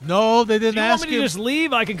 No, they didn't ask him. Do you want me to just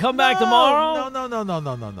leave? I can come back tomorrow?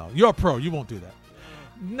 No. You're a pro. You won't do that.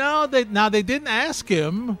 No, they didn't ask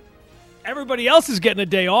him. Everybody else is getting a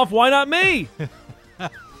day off. Why not me?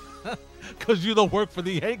 Because you don't work for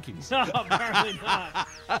the Yankees. No, apparently not.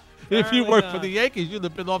 If you work for the Yankees, you'd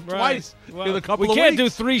have been off twice in a couple of weeks. We can't do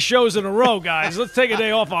 3 shows in a row, guys. Let's take a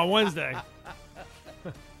day off on Wednesday.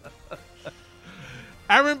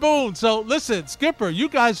 Aaron Boone. So, listen, Skipper, you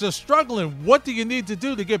guys are struggling. What do you need to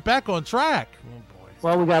do to get back on track? Oh, boy.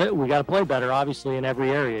 Well, we got to play better, obviously, in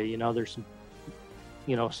every area. You know, there's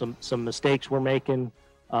some mistakes we're making.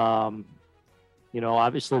 You know,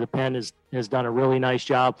 obviously the pen has done a really nice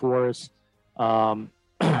job for us.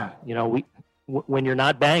 You know, when you're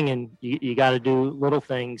not banging, you got to do little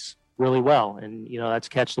things really well, and you know that's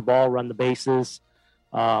catch the ball, run the bases.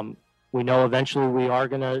 We know eventually we are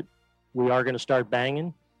gonna start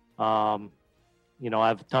banging. You know, I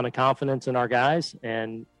have a ton of confidence in our guys,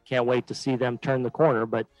 and can't wait to see them turn the corner.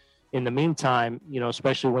 But in the meantime, you know,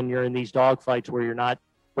 especially when you're in these dogfights where you're not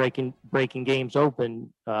breaking games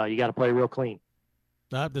open, you got to play real clean.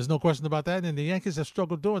 There's no question about that, and the Yankees have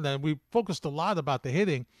struggled doing that. And we focused a lot about the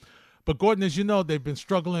hitting, but Gordon, as you know, they've been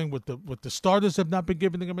struggling with the starters have not been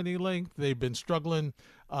giving them any length. They've been struggling,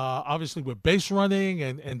 obviously, with base running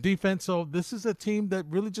and defense. So this is a team that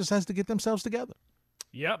really just has to get themselves together.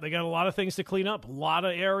 Yeah, they got a lot of things to clean up, a lot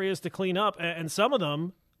of areas to clean up, and some of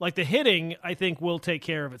them, like the hitting, I think will take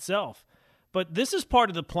care of itself. But this is part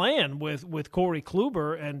of the plan with Corey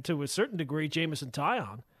Kluber and to a certain degree Jameson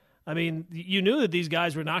Taillon. I mean, you knew that these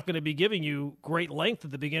guys were not going to be giving you great length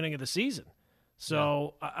at the beginning of the season.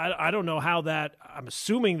 So yeah. I don't know how that – I'm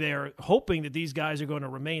assuming they're hoping that these guys are going to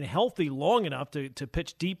remain healthy long enough to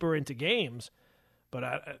pitch deeper into games.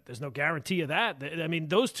 But there's no guarantee of that. I mean,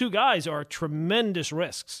 those two guys are tremendous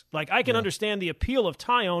risks. Like, I can understand the appeal of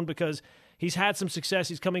Taillon because he's had some success.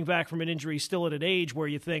 He's coming back from an injury still at an age where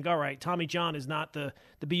you think, all right, Tommy John is not the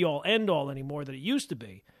be-all, end-all anymore that it used to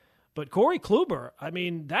be. But Corey Kluber, I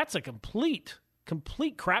mean, that's a complete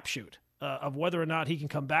crapshoot of whether or not he can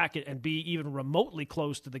come back and be even remotely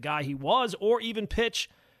close to the guy he was or even pitch,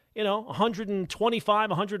 125,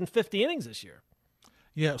 150 innings this year.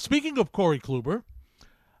 Yeah, speaking of Corey Kluber,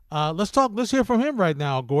 let's hear from him right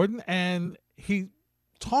now, Gordon. And he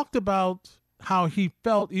talked about how he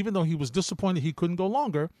felt, even though he was disappointed he couldn't go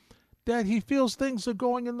longer, that he feels things are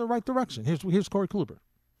going in the right direction. Here's Corey Kluber.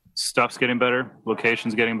 Stuff's getting better.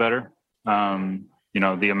 Location's getting better.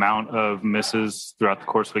 The amount of misses throughout the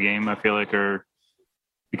course of the game, I feel like are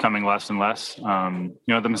becoming less and less.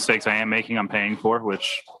 The mistakes I am making, I'm paying for,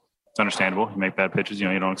 which is understandable. You make bad pitches,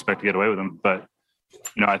 you don't expect to get away with them. But,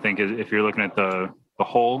 I think if you're looking at the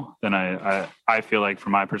whole, then I feel like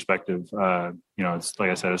from my perspective, it's like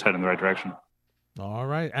I said, it's heading in the right direction. All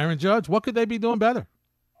right. Aaron Judge, what could they be doing better?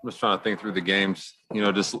 I'm just trying to think through the games,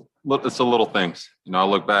 just look, it's the little things. I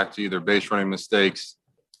look back to either base running mistakes,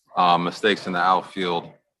 mistakes in the outfield,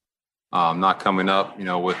 not coming up,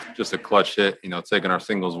 with just a clutch hit, taking our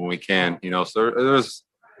singles when we can, so there's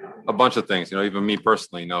a bunch of things, even me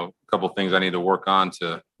personally, a couple of things I need to work on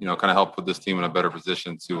to, kind of help put this team in a better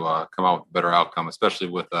position to come out with a better outcome, especially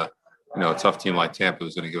with a tough team like Tampa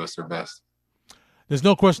who's going to give us their best. There's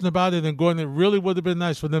no question about it, and Gordon, it really would have been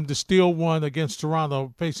nice for them to steal one against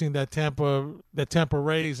Toronto, facing that Tampa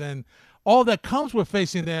Rays, and all that comes with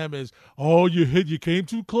facing them is, you came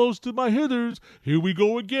too close to my hitters. Here we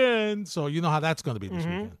go again. So you know how that's going to be this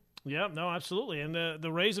weekend. Yeah, no, absolutely. And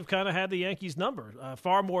the Rays have kind of had the Yankees number,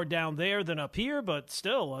 far more down there than up here, but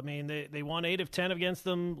still, I mean, they won 8 of 10 against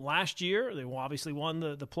them last year. They obviously won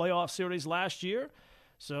the playoff series last year.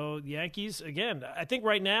 So the Yankees, again, I think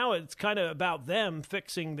right now it's kind of about them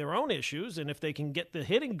fixing their own issues, and if they can get the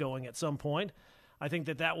hitting going at some point, I think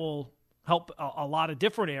that will help a lot of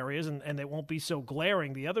different areas, and they won't be so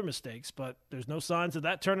glaring, the other mistakes, but there's no signs of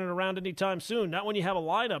that turning around anytime soon. Not when you have a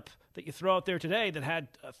lineup that you throw out there today that had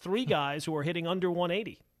 3 guys who are hitting under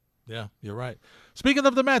 180. Yeah, you're right. Speaking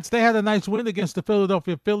of the Mets, they had a nice win against the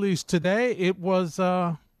Philadelphia Phillies today. It was,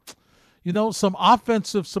 some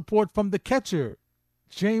offensive support from the catcher,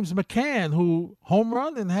 James McCann, who home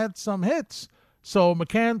run and had some hits. So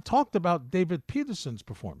McCann talked about David Peterson's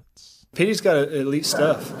performance. Petey's got elite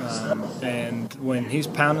stuff, and when he's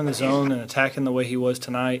pounding the zone and attacking the way he was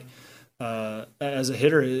tonight, as a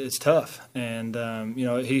hitter, it's tough. And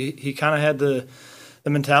he kind of had the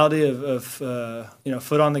mentality of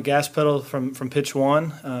foot on the gas pedal from pitch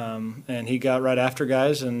one, and he got right after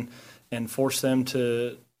guys and forced them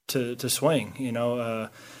to swing.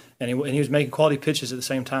 And he was making quality pitches at the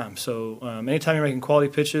same time. So anytime you're making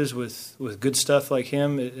quality pitches with good stuff like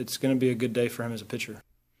him, it's going to be a good day for him as a pitcher.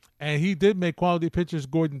 And he did make quality pitches,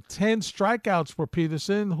 Gordon. 10 strikeouts for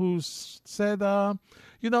Peterson, who said,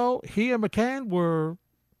 he and McCann were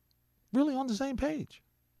really on the same page.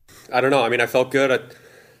 I don't know. I mean, I felt good.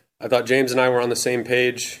 I thought James and I were on the same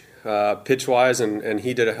page pitch-wise, and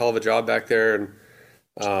he did a hell of a job back there.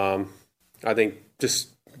 And I think just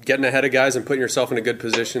getting ahead of guys and putting yourself in a good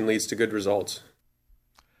position leads to good results.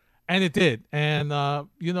 And it did. And,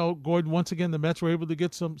 Gordon, once again, the Mets were able to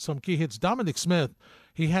get some key hits. Dominic Smith,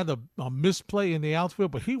 he had a misplay in the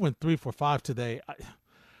outfield, but he went 3 for 5 today.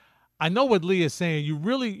 I know what Lee is saying.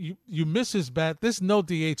 You miss his bat. This no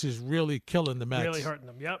DH is really killing the Mets. Really hurting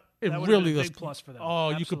them. Yep. It that really been a does. big plus for them.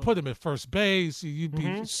 Oh, Absolutely. You could put him at first base. You'd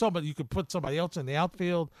be somebody. You could put somebody else in the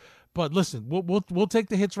outfield. But listen, we'll take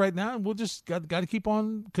the hits right now, and we'll just got to keep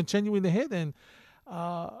on continuing to hit. And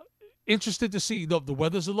interested to see. The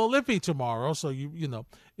weather's a little iffy tomorrow, so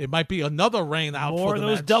it might be another rain out. More for of the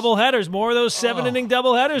those Mets. double headers, more of those 7-inning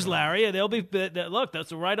double headers, Larry. They'll be look.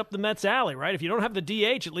 That's right up the Mets' alley, right? If you don't have the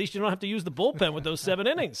DH, at least you don't have to use the bullpen with those 7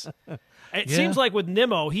 innings. It seems like with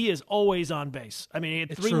Nimmo, he is always on base. I mean, he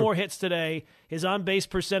had 3 more hits today. His on-base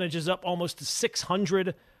percentage is up almost to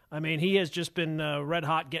 600. I mean, he has just been red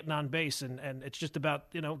hot getting on base, and it's just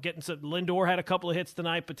about getting some. Lindor had a couple of hits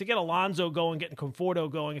tonight, but to get Alonso going, getting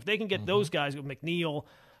Conforto going, if they can get those guys with McNeil,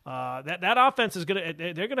 that offense is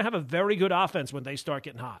they're gonna have a very good offense when they start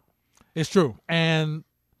getting hot. It's true, and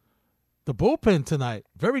the bullpen tonight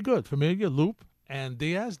very good. Familia, Loop, and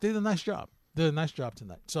Diaz did a nice job.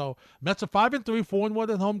 Tonight. So Mets are 5-3, 4-1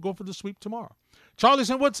 at home. Go for the sweep tomorrow. Charlie's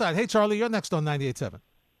in Woodside. Hey, Charlie, you're next on 98.7.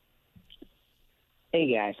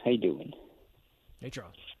 Hey guys, how you doing? Hey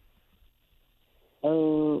Charles.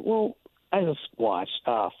 Well, I just watched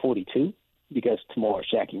 42 because tomorrow's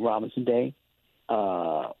Jackie Robinson Day.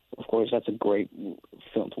 Of course, that's a great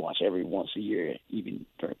film to watch every once a year, even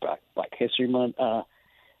during Black History Month.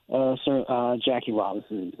 Jackie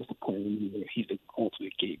Robinson is the player. He's the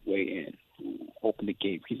ultimate gateway in. Opened the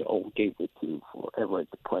gate. He's an old gateway to forever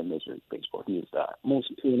to play Major League Baseball. He is the most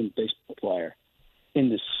important baseball player in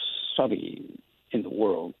this in the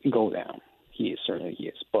world. Go down. He is certainly he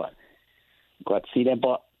is. But glad to see that.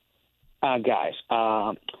 But guys,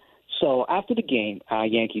 so after the game,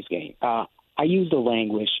 Yankees game, I used the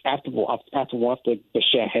language after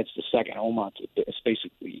Bichette heads the second home run to it's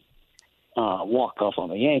basically walk off on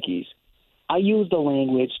the Yankees. I used the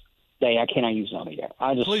language that I cannot use on here.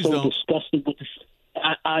 I just Please so don't. disgusted with this.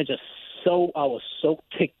 I was so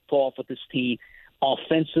ticked off with this team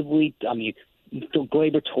offensively. I mean,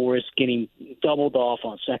 Gleyber Torres getting doubled off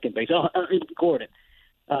on second base. Gordon,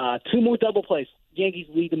 2 more double plays. Yankees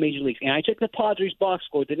lead the major leagues. And I checked the Padres box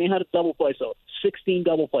score. They didn't have a double play, so 16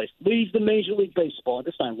 double plays. Leads the Major League Baseball. At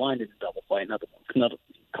this time, line did a double play. Another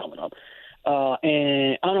coming up.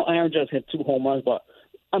 And I don't know, Aaron Judge had 2 home runs, but,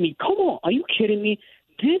 I mean, come on. Are you kidding me?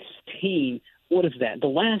 This team, what is that? The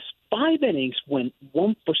last 5 innings went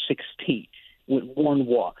 1 for 16 with 1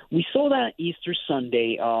 walk. We saw that Easter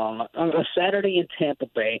Sunday, on a Saturday in Tampa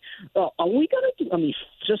Bay. Are we going to do,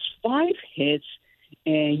 just 5 hits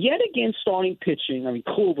and yet again starting pitching?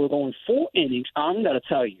 Kluber going 4 innings. I'm going to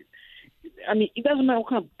tell you. It doesn't matter what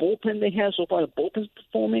kind of bullpen they have so far. The bullpen's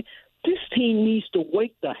performing. This team needs to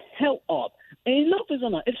wake the hell up. And enough is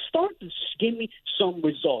enough. It's starting to give me some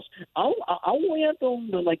results. I'll wear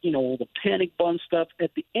the panic button stuff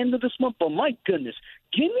at the end of this month, but my goodness,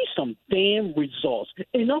 give me some damn results.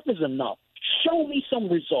 Enough is enough. Show me some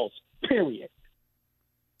results, period.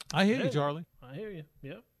 I hear you, Charlie. I hear you.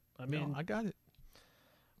 Yep. I got it.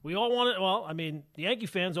 We all want it. The Yankee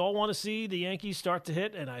fans all want to see the Yankees start to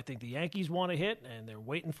hit, and I think the Yankees want to hit, and they're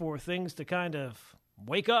waiting for things to kind of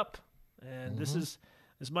wake up. And this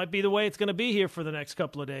might be the way it's going to be here for the next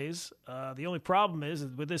couple of days. The only problem is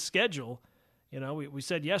with this schedule. We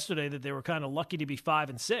said yesterday that they were kind of lucky to be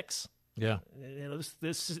 5-6. Yeah.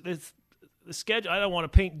 This schedule. I don't want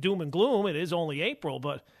to paint doom and gloom. It is only April,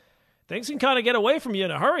 but things can kind of get away from you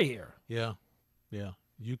in a hurry here. Yeah.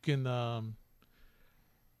 You can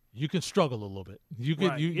struggle a little bit. You can,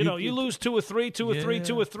 right. you lose 2 or 3, 2 or 3,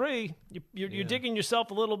 2 or 3. You're digging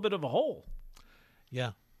yourself a little bit of a hole.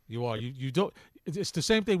 Yeah, you are. You don't. It's the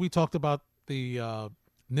same thing we talked about the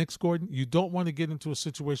Knicks, Gordon. You don't want to get into a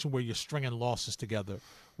situation where you're stringing losses together,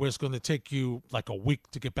 where it's going to take you like a week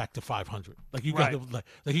to get back to 500. Like you got to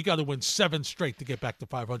you got to win 7 straight to get back to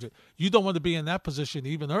 500. You don't want to be in that position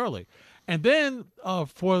even early. And then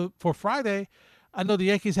for Friday, I know the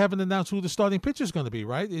Yankees haven't announced who the starting pitcher is going to be,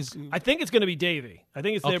 right? I think it's going to be Davey. I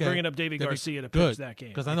think they're bringing up Davey Garcia to pitch that game.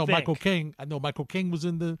 Because I know Michael King. Michael King was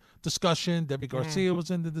in the discussion. Davey Garcia was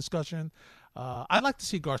in the discussion. I'd like to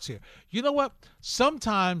see Garcia. You know what?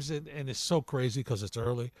 Sometimes, and it's so crazy because it's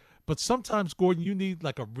early, but sometimes, Gordon, you need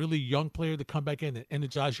like a really young player to come back in and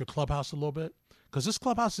energize your clubhouse a little bit, because this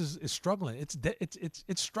clubhouse is struggling.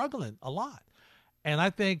 It's struggling a lot, and I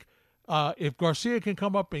think if Garcia can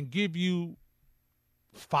come up and give you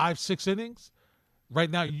 5-6 innings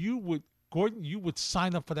right now, you would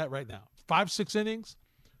sign up for that right now. 5-6 innings,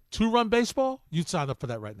 2-run baseball, you'd sign up for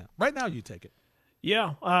that right now. Right now, you take it.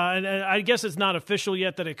 Yeah, and I guess it's not official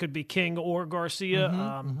yet that it could be King or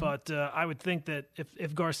Garcia, but I would think that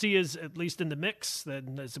if Garcia's at least in the mix,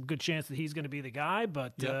 then there's a good chance that he's going to be the guy.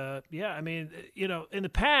 But, yeah, I mean, in the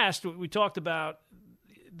past, we talked about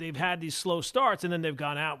they've had these slow starts, and then they've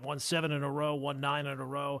gone out, won 7 in a row, won 9 in a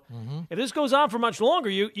row. If this goes on for much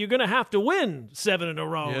longer, you're going to have to win 7 in a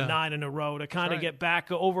row, 9 in a row to kind of get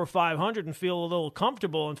back over 500 and feel a little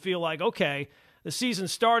comfortable and feel like, okay, the season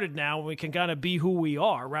started now, and we can kind of be who we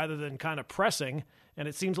are rather than kind of pressing, and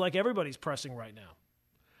it seems like everybody's pressing right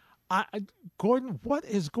now. Gordon, what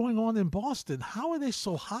is going on in Boston? How are they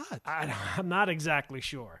so hot? I'm not exactly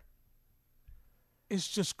sure. It's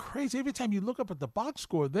just crazy. Every time you look up at the box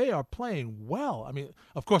score, they are playing well. I mean,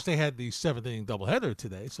 of course, they had the 7th-inning doubleheader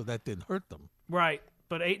today, so that didn't hurt them. Right,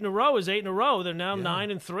 but 8 in a row is 8 in a row. They're now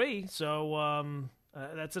 9-3, so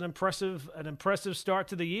that's an impressive start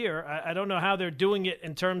to the year. I don't know how they're doing it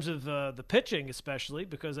in terms of the pitching, especially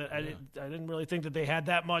because I didn't really think that they had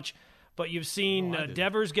that much. But you've seen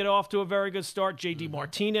Devers get off to a very good start. J.D.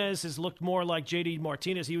 Martinez has looked more like J.D.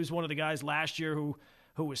 Martinez. He was one of the guys last year who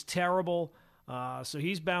was terrible. So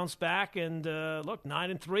he's bounced back and look,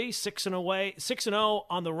 9-3, 6-0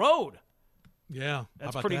 on the road. Yeah,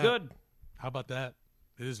 that's pretty good. How about that?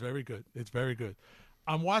 It is very good. It's very good.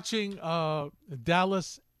 I'm watching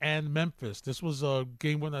Dallas and Memphis. This was a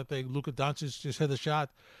game winner. I think Luka Doncic just hit a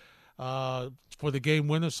shot for the game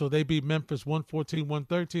winner, so they beat Memphis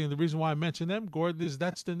 114-113. And the reason why I mention them, Gordon, is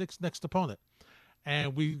that's the Knicks' next opponent.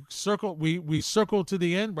 And we circled to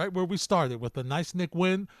the end right where we started with a nice Knicks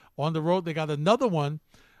win on the road. They got another one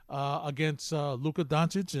against Luka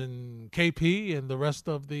Doncic and KP and the rest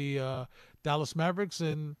of the Dallas Mavericks.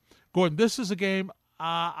 And Gordon, this is a game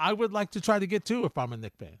I would like to try to get to if I'm a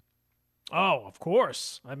Knicks fan. Oh, of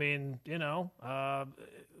course. I mean,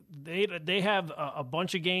 they have a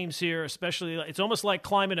bunch of games here, especially it's almost like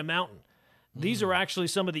climbing a mountain. These are actually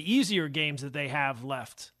some of the easier games that they have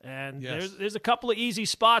left. And there's a couple of easy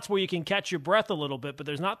spots where you can catch your breath a little bit, but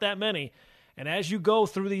there's not that many. And as you go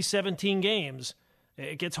through these 17 games,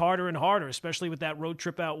 it gets harder and harder, especially with that road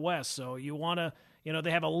trip out west. So you want to,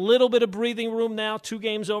 they have a little bit of breathing room now, 2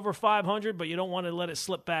 games over 500, but you don't want to let it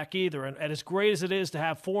slip back either. And as great as it is to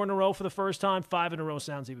have 4 in a row for the first time, 5 in a row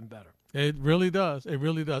sounds even better. It really does. It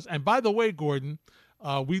really does. And by the way, Gordon,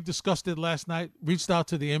 we discussed it last night, reached out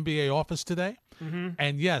to the NBA office today.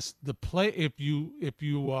 And yes, if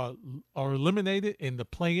you are eliminated in the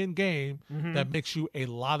play-in game, that makes you a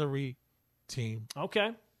lottery team.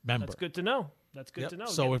 Okay. Member. That's good to know. That's good to know.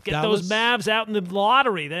 So get those Mavs out in the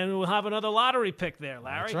lottery, then we'll have another lottery pick there,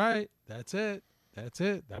 Larry. That's right. That's it.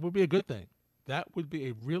 That would be a good thing. That would be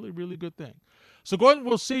a really, really good thing. So, Gordon,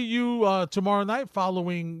 we'll see you tomorrow night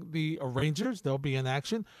following the Rangers. They'll be in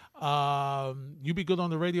action. You be good on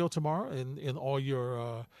the radio tomorrow in all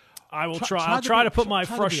your I will try. I'll try to put my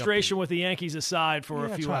frustration with the Yankees aside for a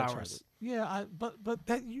few hours. But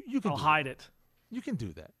that you can. I'll hide it. You can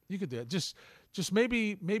do that. You can do it. Just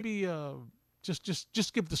maybe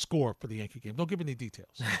just give the score for the Yankee game. Don't give any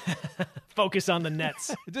details. Focus on the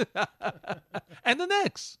Nets and the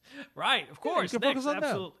Knicks. Right, of course. You can focus on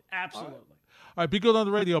them. Absolutely. All right, be good on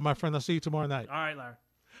the radio, my friend. I'll see you tomorrow night. All right, Larry.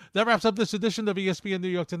 That wraps up this edition of ESPN New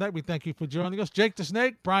York Tonight. We thank you for joining us. Jake the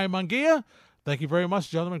Snake, Brian Munguia. Thank you very much,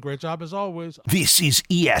 gentlemen. Great job as always. This is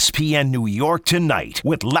ESPN New York Tonight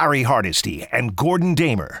with Larry Hardesty and Gordon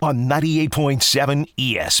Damer on 98.7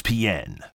 ESPN.